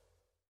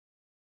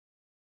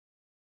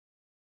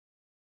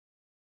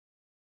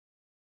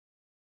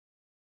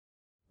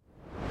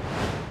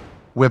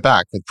 We're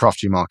back with Prof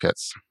G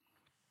Markets.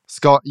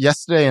 Scott,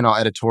 yesterday in our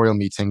editorial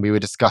meeting, we were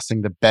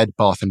discussing the Bed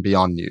Bath &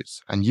 Beyond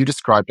news, and you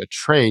described a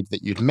trade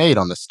that you'd made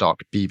on the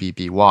stock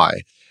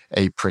BBBY,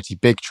 a pretty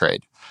big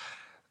trade.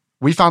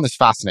 We found this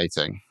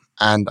fascinating,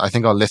 and I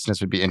think our listeners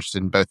would be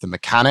interested in both the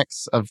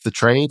mechanics of the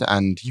trade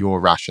and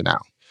your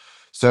rationale.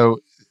 So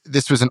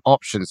this was an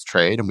options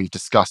trade, and we've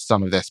discussed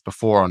some of this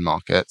before on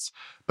markets,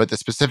 but the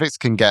specifics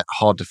can get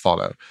hard to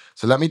follow.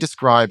 So let me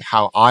describe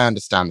how I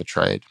understand the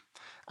trade,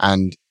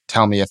 and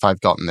tell me if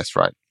I've gotten this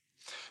right.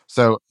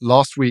 So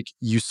last week,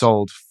 you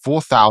sold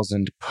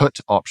 4,000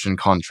 put option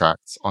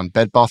contracts on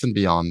Bed Bath &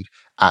 Beyond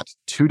at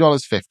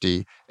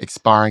 $2.50,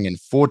 expiring in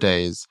 4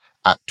 days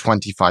at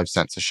 25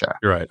 cents a share.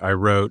 You're right. I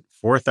wrote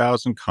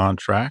 4,000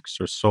 contracts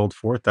or sold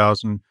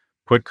 4,000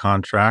 put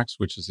contracts,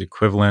 which is the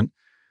equivalent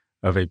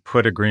of a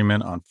put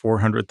agreement on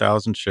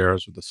 400,000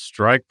 shares with a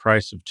strike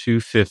price of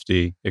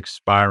 $2.50,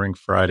 expiring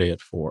Friday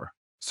at 4.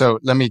 So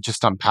let me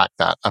just unpack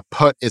that. A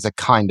put is a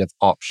kind of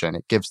option.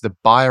 It gives the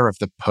buyer of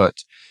the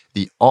put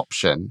the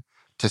option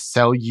to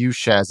sell you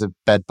shares of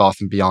Bed Bath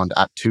 & Beyond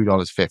at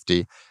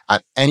 $2.50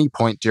 at any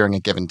point during a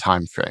given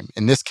time frame.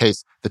 In this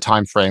case, the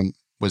time frame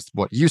was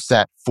what you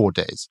set, 4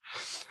 days.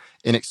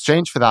 In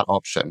exchange for that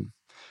option,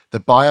 the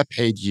buyer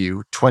paid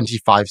you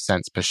 25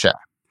 cents per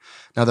share.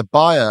 Now, the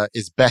buyer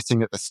is betting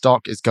that the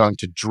stock is going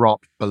to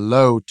drop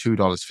below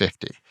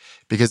 $2.50,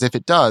 because if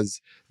it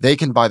does, they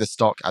can buy the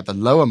stock at the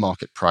lower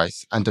market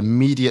price and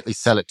immediately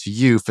sell it to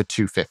you for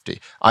 $2.50,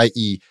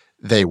 i.e.,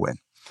 they win.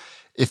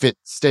 If it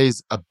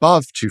stays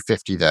above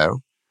 $2.50, though,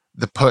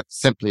 the put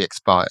simply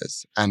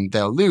expires and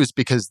they'll lose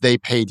because they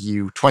paid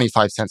you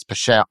 25 cents per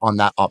share on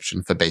that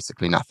option for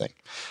basically nothing.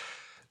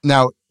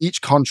 Now,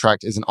 each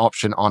contract is an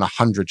option on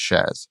 100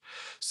 shares.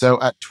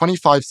 So at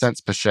 25 cents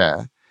per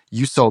share,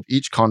 you sold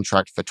each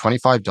contract for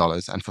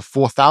 $25, and for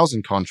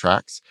 4,000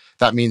 contracts,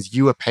 that means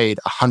you were paid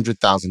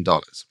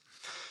 $100,000.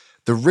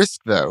 The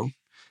risk, though,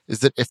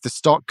 is that if the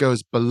stock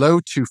goes below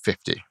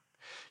 $2.50,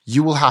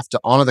 you will have to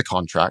honor the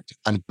contract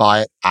and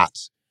buy it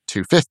at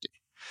 $2.50.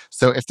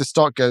 So if the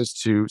stock goes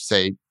to,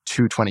 say,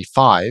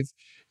 $2.25,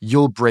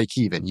 you'll break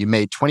even. You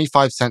made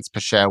 25 cents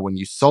per share when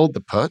you sold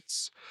the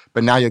puts,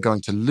 but now you're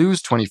going to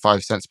lose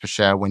 25 cents per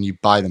share when you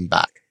buy them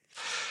back.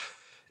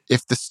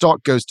 If the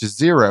stock goes to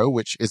zero,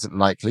 which isn't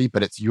likely,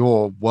 but it's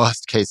your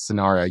worst case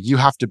scenario, you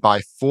have to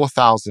buy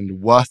 4,000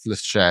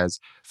 worthless shares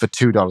for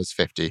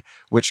 $2.50,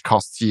 which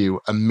costs you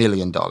 $1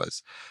 million.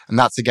 And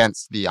that's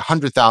against the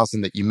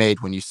 100,000 that you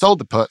made when you sold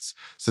the puts.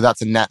 So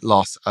that's a net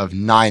loss of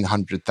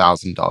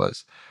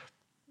 $900,000.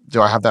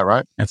 Do I have that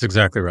right? That's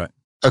exactly right.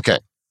 Okay.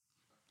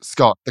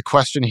 Scott, the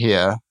question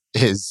here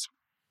is,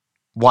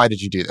 why did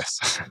you do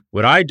this?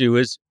 What I do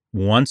is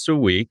once a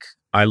week,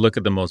 I look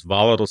at the most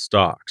volatile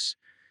stocks.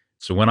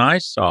 So when I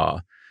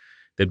saw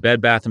that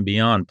Bed Bath &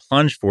 Beyond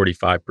plunged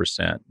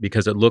 45%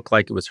 because it looked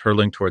like it was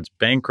hurtling towards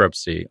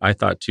bankruptcy, I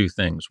thought two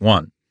things.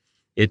 One,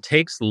 it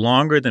takes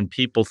longer than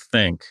people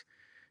think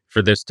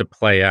for this to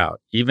play out,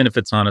 even if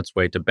it's on its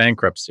way to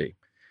bankruptcy.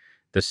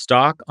 The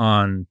stock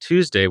on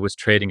Tuesday was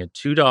trading at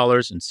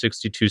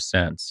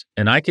 $2.62,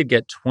 and I could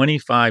get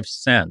 25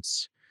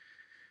 cents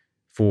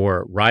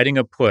for writing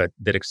a put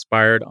that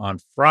expired on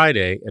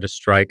Friday at a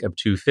strike of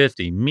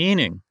 $2.50,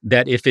 meaning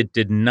that if it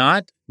did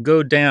not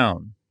go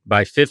down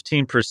by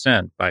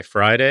 15% by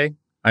Friday,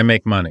 I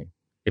make money.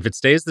 If it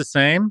stays the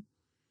same,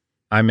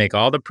 I make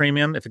all the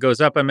premium. If it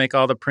goes up, I make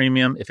all the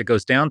premium. If it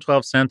goes down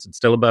 12 cents, it's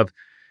still above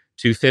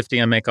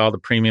 $2.50, I make all the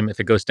premium. If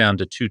it goes down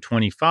to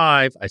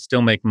 $2.25, I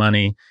still make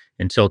money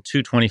until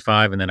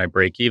 $2.25, and then I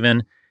break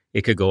even.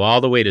 It could go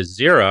all the way to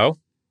zero,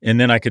 and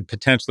then I could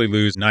potentially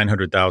lose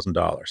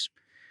 $900,000.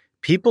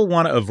 People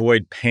want to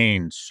avoid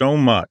pain so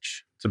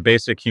much. It's a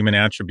basic human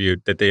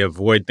attribute that they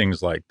avoid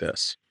things like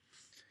this.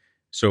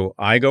 So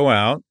I go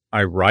out,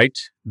 I write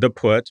the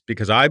put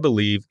because I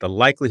believe the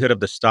likelihood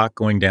of the stock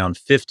going down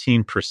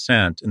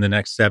 15% in the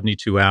next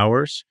 72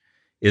 hours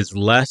is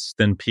less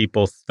than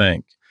people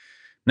think.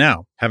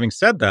 Now, having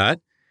said that,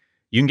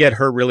 you can get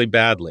hurt really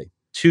badly.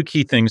 Two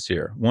key things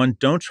here. One,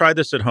 don't try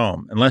this at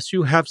home. Unless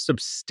you have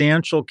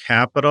substantial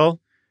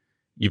capital,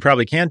 you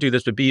probably can't do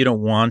this, but B, you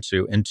don't want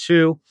to. And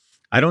two,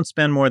 I don't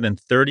spend more than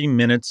 30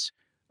 minutes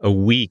a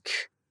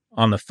week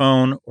on the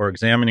phone or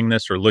examining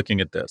this or looking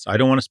at this. I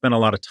don't want to spend a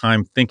lot of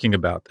time thinking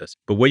about this.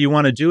 But what you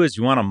want to do is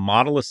you want to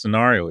model a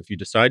scenario. If you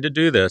decide to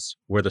do this,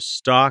 where the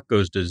stock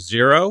goes to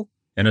zero,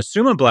 and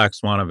assume a black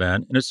swan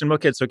event, and assume,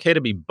 okay, it's okay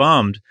to be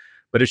bummed,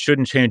 but it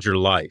shouldn't change your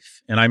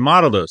life. And I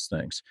model those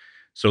things.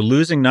 So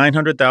losing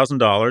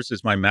 $900,000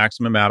 is my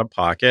maximum out of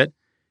pocket.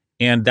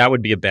 And that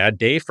would be a bad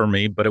day for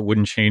me, but it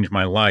wouldn't change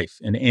my life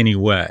in any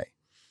way.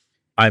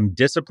 I'm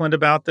disciplined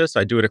about this.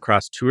 I do it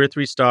across 2 or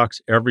 3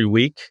 stocks every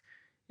week.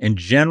 And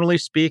generally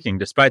speaking,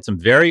 despite some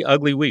very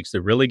ugly weeks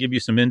that really give you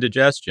some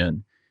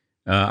indigestion,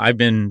 I've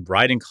been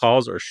writing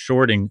calls or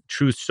shorting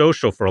True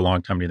Social for a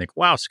long time. And you think,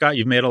 wow, Scott,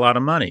 you've made a lot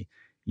of money.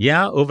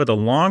 Yeah, over the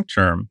long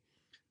term.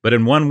 But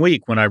in 1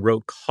 week, when I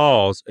wrote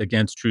calls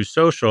against True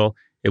Social,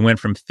 it went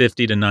from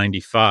 50 to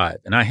 95.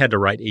 And I had to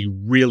write a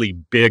really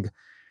big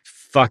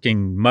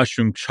fucking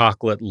mushroom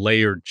chocolate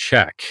layered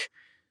check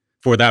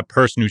for that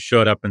person who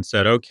showed up and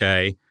said,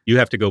 okay, you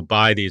have to go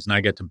buy these and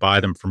I get to buy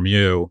them from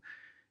you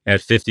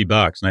at $50.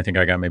 And I think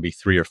I got maybe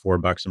 $3 or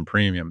 $4 in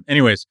premium.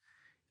 Anyways,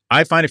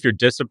 I find if you're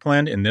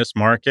disciplined in this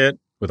market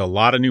with a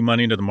lot of new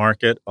money into the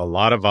market, a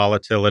lot of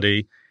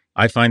volatility,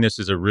 I find this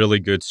is a really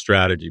good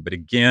strategy. But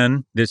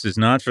again, this is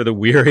not for the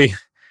weary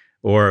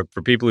or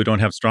for people who don't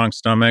have strong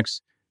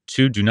stomachs.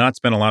 2, do not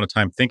spend a lot of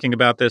time thinking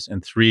about this.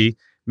 And 3,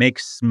 make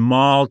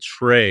small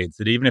trades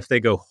that even if they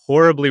go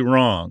horribly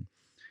wrong,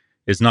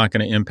 is not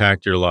going to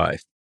impact your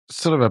life.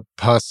 Sort of a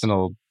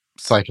personal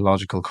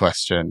psychological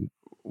question.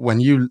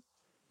 When you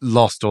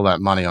lost all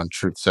that money on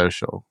Truth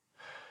Social.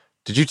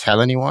 Did you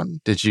tell anyone?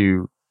 Did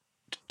you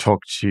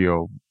talk to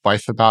your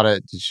wife about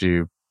it? Did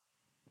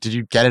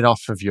you get it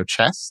off of your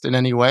chest in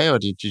any way, or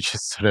did you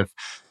just sort of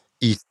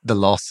eat the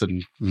loss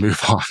and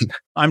move on?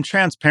 I'm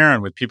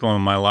transparent with people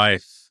in my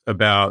life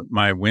about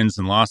my wins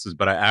and losses,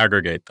 but I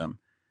aggregate them.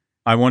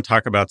 I won't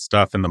talk about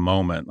stuff in the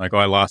moment, like, oh,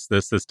 I lost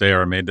this day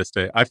or I made this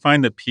day. I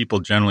find that people,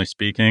 generally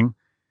speaking,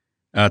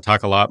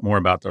 talk a lot more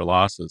about their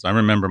losses. I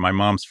remember my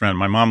mom's friend.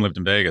 My mom lived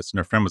in Vegas, and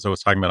her friend was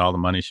always talking about all the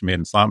money she made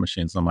in slot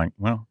machines. And I'm like,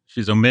 well,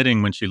 she's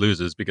omitting when she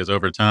loses because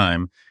over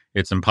time,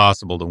 it's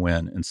impossible to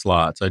win in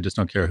slots. I just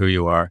don't care who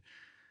you are.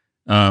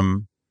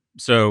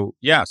 So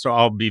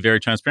I'll be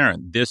very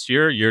transparent. This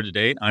year to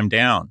date, I'm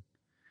down.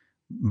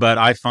 But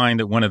I find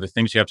that one of the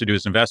things you have to do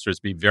as investors is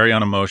be very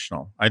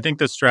unemotional. I think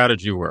this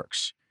strategy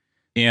works.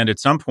 And at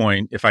some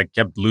point, if I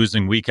kept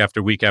losing week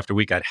after week after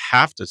week, I'd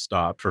have to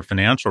stop for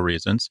financial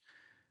reasons.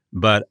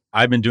 But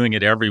I've been doing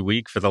it every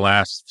week for the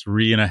last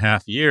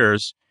 3.5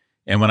 years.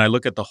 And when I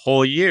look at the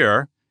whole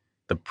year,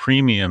 the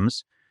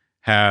premiums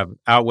have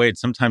outweighed,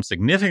 sometimes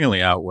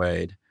significantly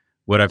outweighed,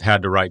 what I've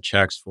had to write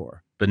checks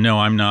for. But no,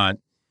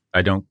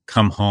 I don't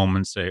come home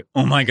and say,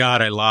 oh my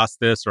God, I lost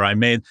this, or I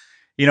made,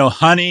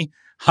 honey,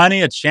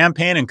 it's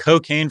champagne and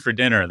cocaine for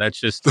dinner. That's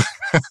just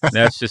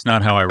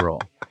not how I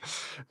roll.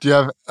 Do you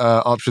have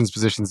options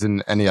positions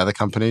in any other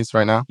companies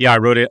right now? Yeah, I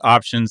wrote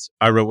options.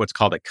 I wrote what's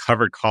called a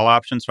covered call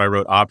option. So I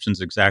wrote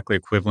options exactly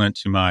equivalent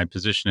to my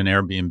position in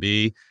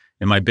Airbnb.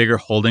 In my bigger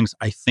holdings,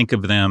 I think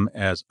of them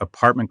as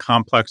apartment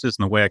complexes.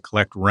 And the way I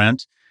collect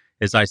rent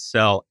is I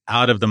sell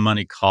out of the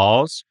money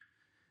calls.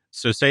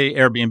 So say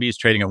Airbnb is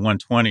trading at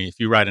 120. If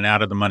you write an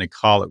out of the money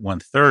call at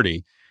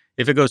 130,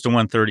 if it goes to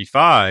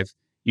 135,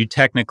 you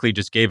technically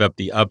just gave up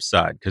the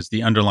upside because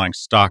the underlying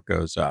stock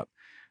goes up.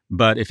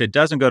 But if it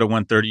doesn't go to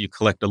 130, you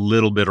collect a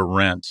little bit of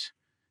rent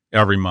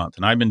every month.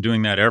 And I've been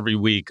doing that every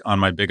week on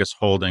my biggest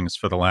holdings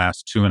for the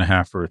last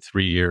 2.5 or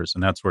 3 years.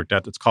 And that's worked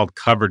out. It's called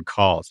covered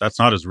calls. That's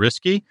not as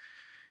risky.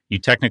 You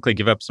technically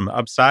give up some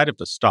upside if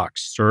the stock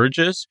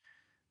surges.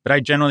 But I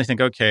generally think,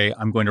 okay,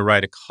 I'm going to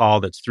write a call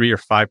that's 3 or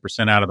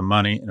 5% out of the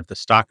money. And if the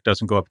stock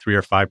doesn't go up 3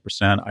 or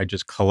 5%, I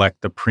just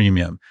collect the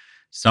premium.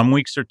 Some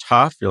weeks are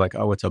tough. You're like,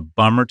 oh, it's a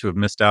bummer to have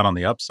missed out on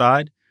the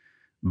upside.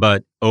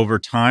 But over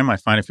time, I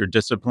find if you're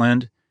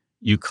disciplined,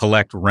 you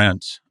collect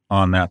rent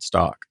on that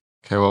stock.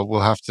 Okay, well,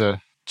 we'll have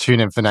to tune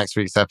in for next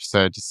week's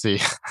episode to see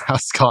how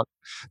Scott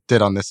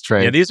did on this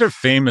trade. Yeah, these are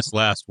famous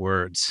last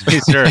words.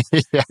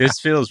 This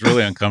feels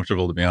really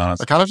uncomfortable, to be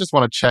honest. I kind of just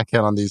want to check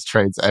in on these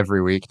trades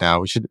every week now.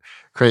 We should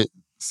create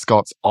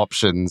Scott's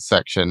options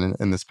section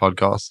in this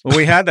podcast. Well,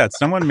 we had that.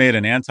 Someone made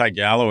an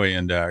anti-Galloway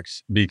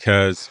index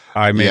because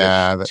I made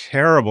a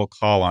terrible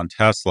call on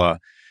Tesla.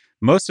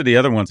 Most of the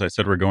other ones I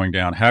said were going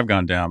down have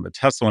gone down, but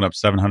Tesla went up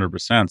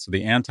 700%. So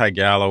the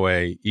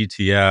anti-Galloway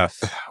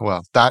ETF.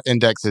 Well, that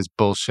index is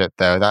bullshit,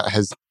 though. That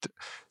has,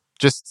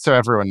 just so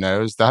everyone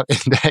knows, that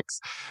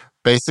index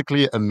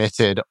basically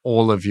omitted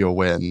all of your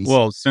wins.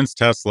 Well, since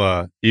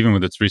Tesla, even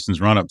with its recent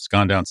run-up, has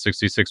gone down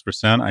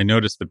 66%, I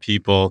noticed the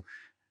people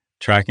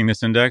tracking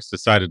this index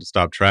decided to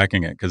stop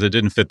tracking it because it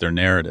didn't fit their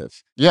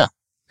narrative. Yeah,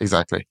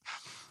 exactly.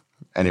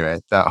 Anyway,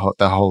 that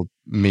whole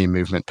meme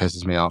movement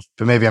pisses me off,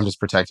 but maybe I'm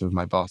just protective of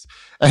my boss.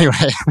 Anyway,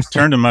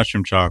 turn to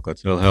mushroom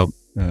chocolates. It'll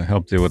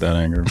help deal with that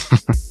anger.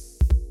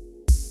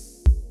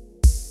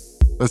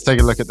 Let's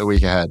take a look at the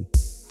week ahead.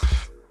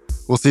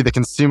 We'll see the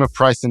consumer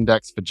price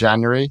index for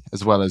January,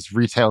 as well as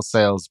retail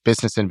sales,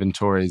 business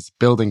inventories,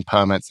 building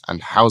permits,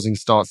 and housing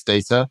starts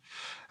data.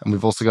 And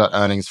we've also got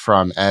earnings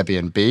from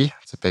Airbnb,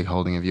 it's a big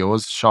holding of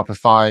yours,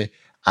 Shopify,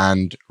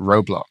 and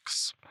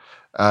Roblox.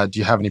 Do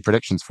you have any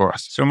predictions for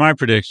us? So my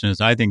prediction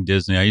is I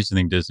used to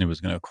think Disney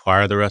was going to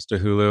acquire the rest of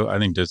Hulu. I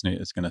think Disney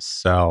is going to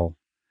sell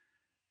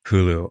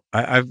Hulu.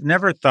 I've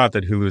never thought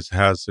that Hulu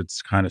has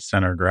its kind of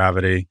center of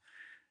gravity.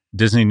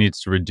 Disney needs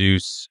to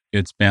reduce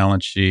its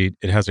balance sheet.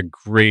 It has a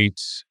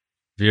great,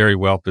 very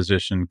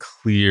well-positioned,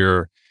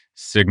 clear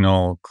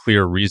signal,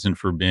 clear reason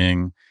for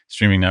being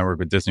streaming network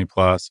with Disney+.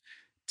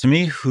 To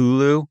me,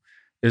 Hulu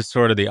is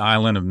sort of the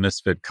island of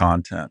misfit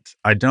content.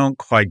 I don't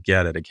quite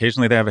get it.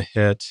 Occasionally they have a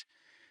hit.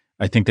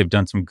 I think they've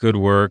done some good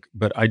work,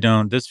 but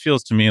this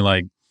feels to me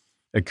like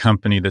a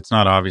company that's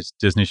not obvious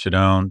Disney should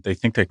own. They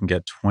think they can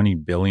get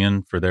 $20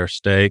 billion for their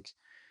stake.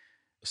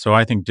 So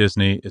I think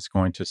Disney is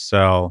going to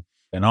sell.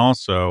 And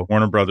also,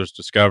 Warner Brothers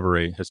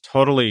Discovery has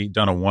totally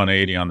done a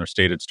 180 on their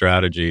stated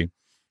strategy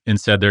and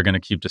said they're going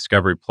to keep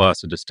Discovery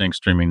Plus a distinct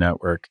streaming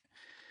network.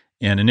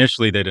 And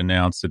initially, they'd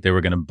announced that they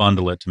were going to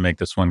bundle it to make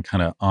this one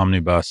kind of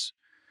omnibus,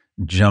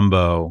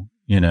 jumbo,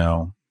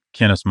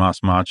 Canis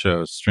Mas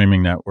Macho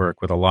streaming network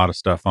with a lot of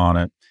stuff on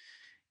it.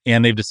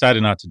 And they've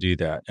decided not to do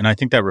that. And I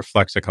think that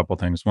reflects a couple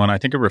things. One, I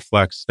think it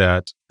reflects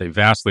that they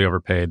vastly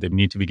overpaid. They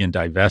need to begin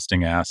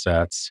divesting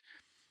assets.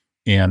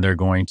 And they're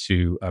going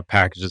to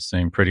package this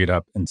thing, pretty it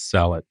up, and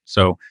sell it.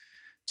 So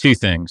 2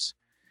 things.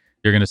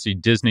 You're going to see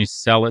Disney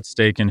sell its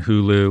stake in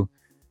Hulu,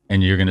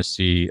 and you're going to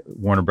see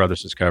Warner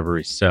Brothers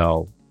Discovery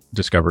sell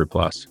Discovery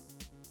Plus.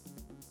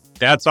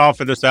 That's all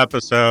for this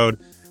episode.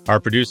 Our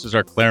producers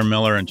are Claire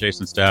Miller and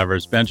Jason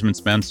Stavers. Benjamin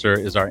Spencer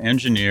is our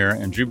engineer,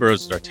 and Drew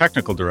Burrows is our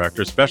technical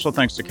director. Special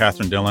thanks to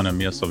Catherine Dillon and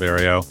Mia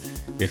Silverio.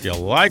 If you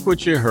like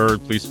what you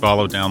heard, please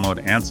follow,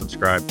 download, and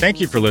subscribe. Thank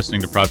you for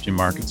listening to Prop G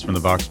Markets from the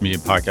Vox Media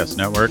Podcast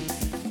Network.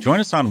 Join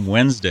us on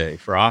Wednesday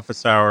for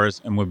office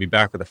hours, and we'll be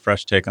back with a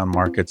fresh take on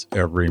markets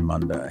every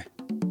Monday.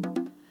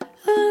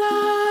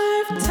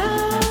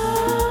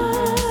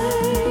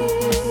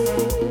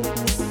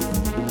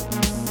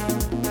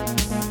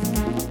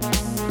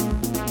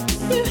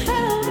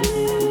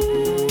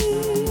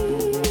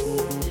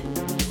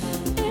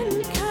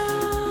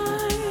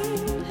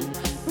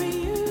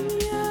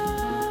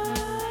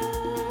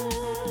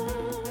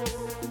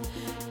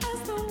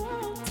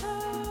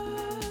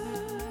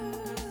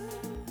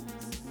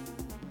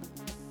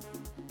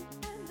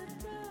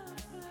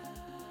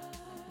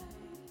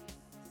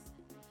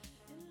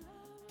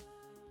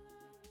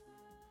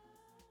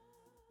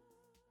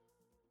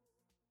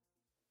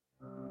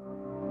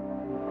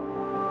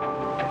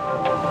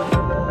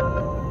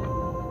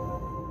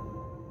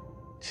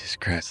 Jesus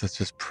Christ, let's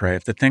just pray.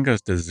 If the thing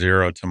goes to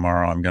zero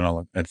tomorrow,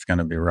 it's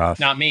gonna be rough.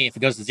 Not me. If it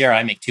goes to zero,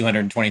 I make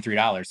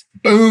 $223.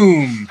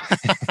 Boom.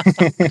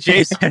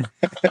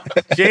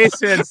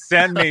 Jason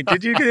sent me.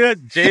 Did you get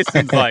it?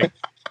 Jason's like,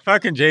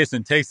 fucking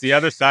Jason takes the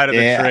other side of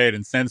the trade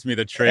and sends me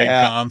the trade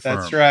confirm.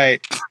 That's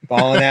right.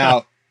 Balling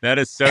out. That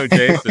is so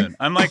Jason.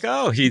 I'm like,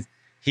 oh, he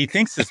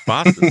thinks his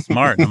boss is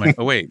smart. I'm like,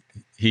 oh wait,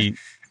 he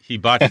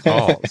bought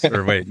calls.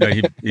 Or wait, no,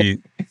 he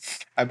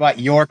I bought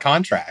your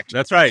contract.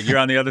 That's right. You're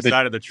on the other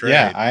side of the trade.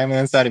 Yeah, I am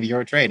on the side of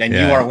your trade, and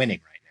you are winning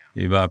right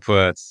now. You bought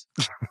puts.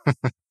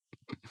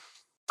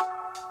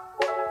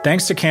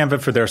 Thanks to Canva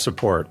for their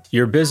support.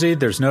 You're busy,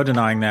 there's no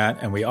denying that,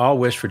 and we all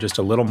wish for just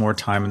a little more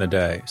time in the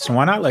day. So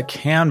why not let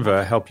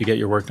Canva help you get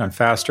your work done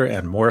faster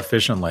and more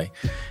efficiently?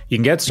 You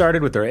can get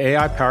started with their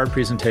AI-powered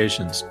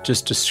presentations.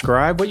 Just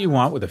describe what you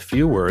want with a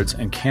few words,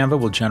 and Canva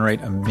will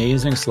generate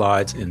amazing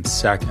slides in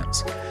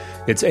seconds.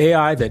 It's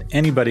AI that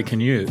anybody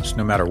can use,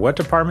 no matter what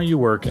department you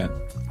work in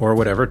or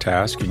whatever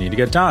task you need to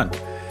get done.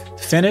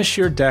 Finish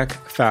your deck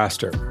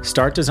faster.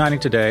 Start designing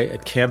today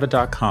at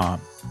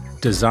canva.com.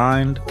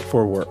 Designed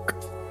for work.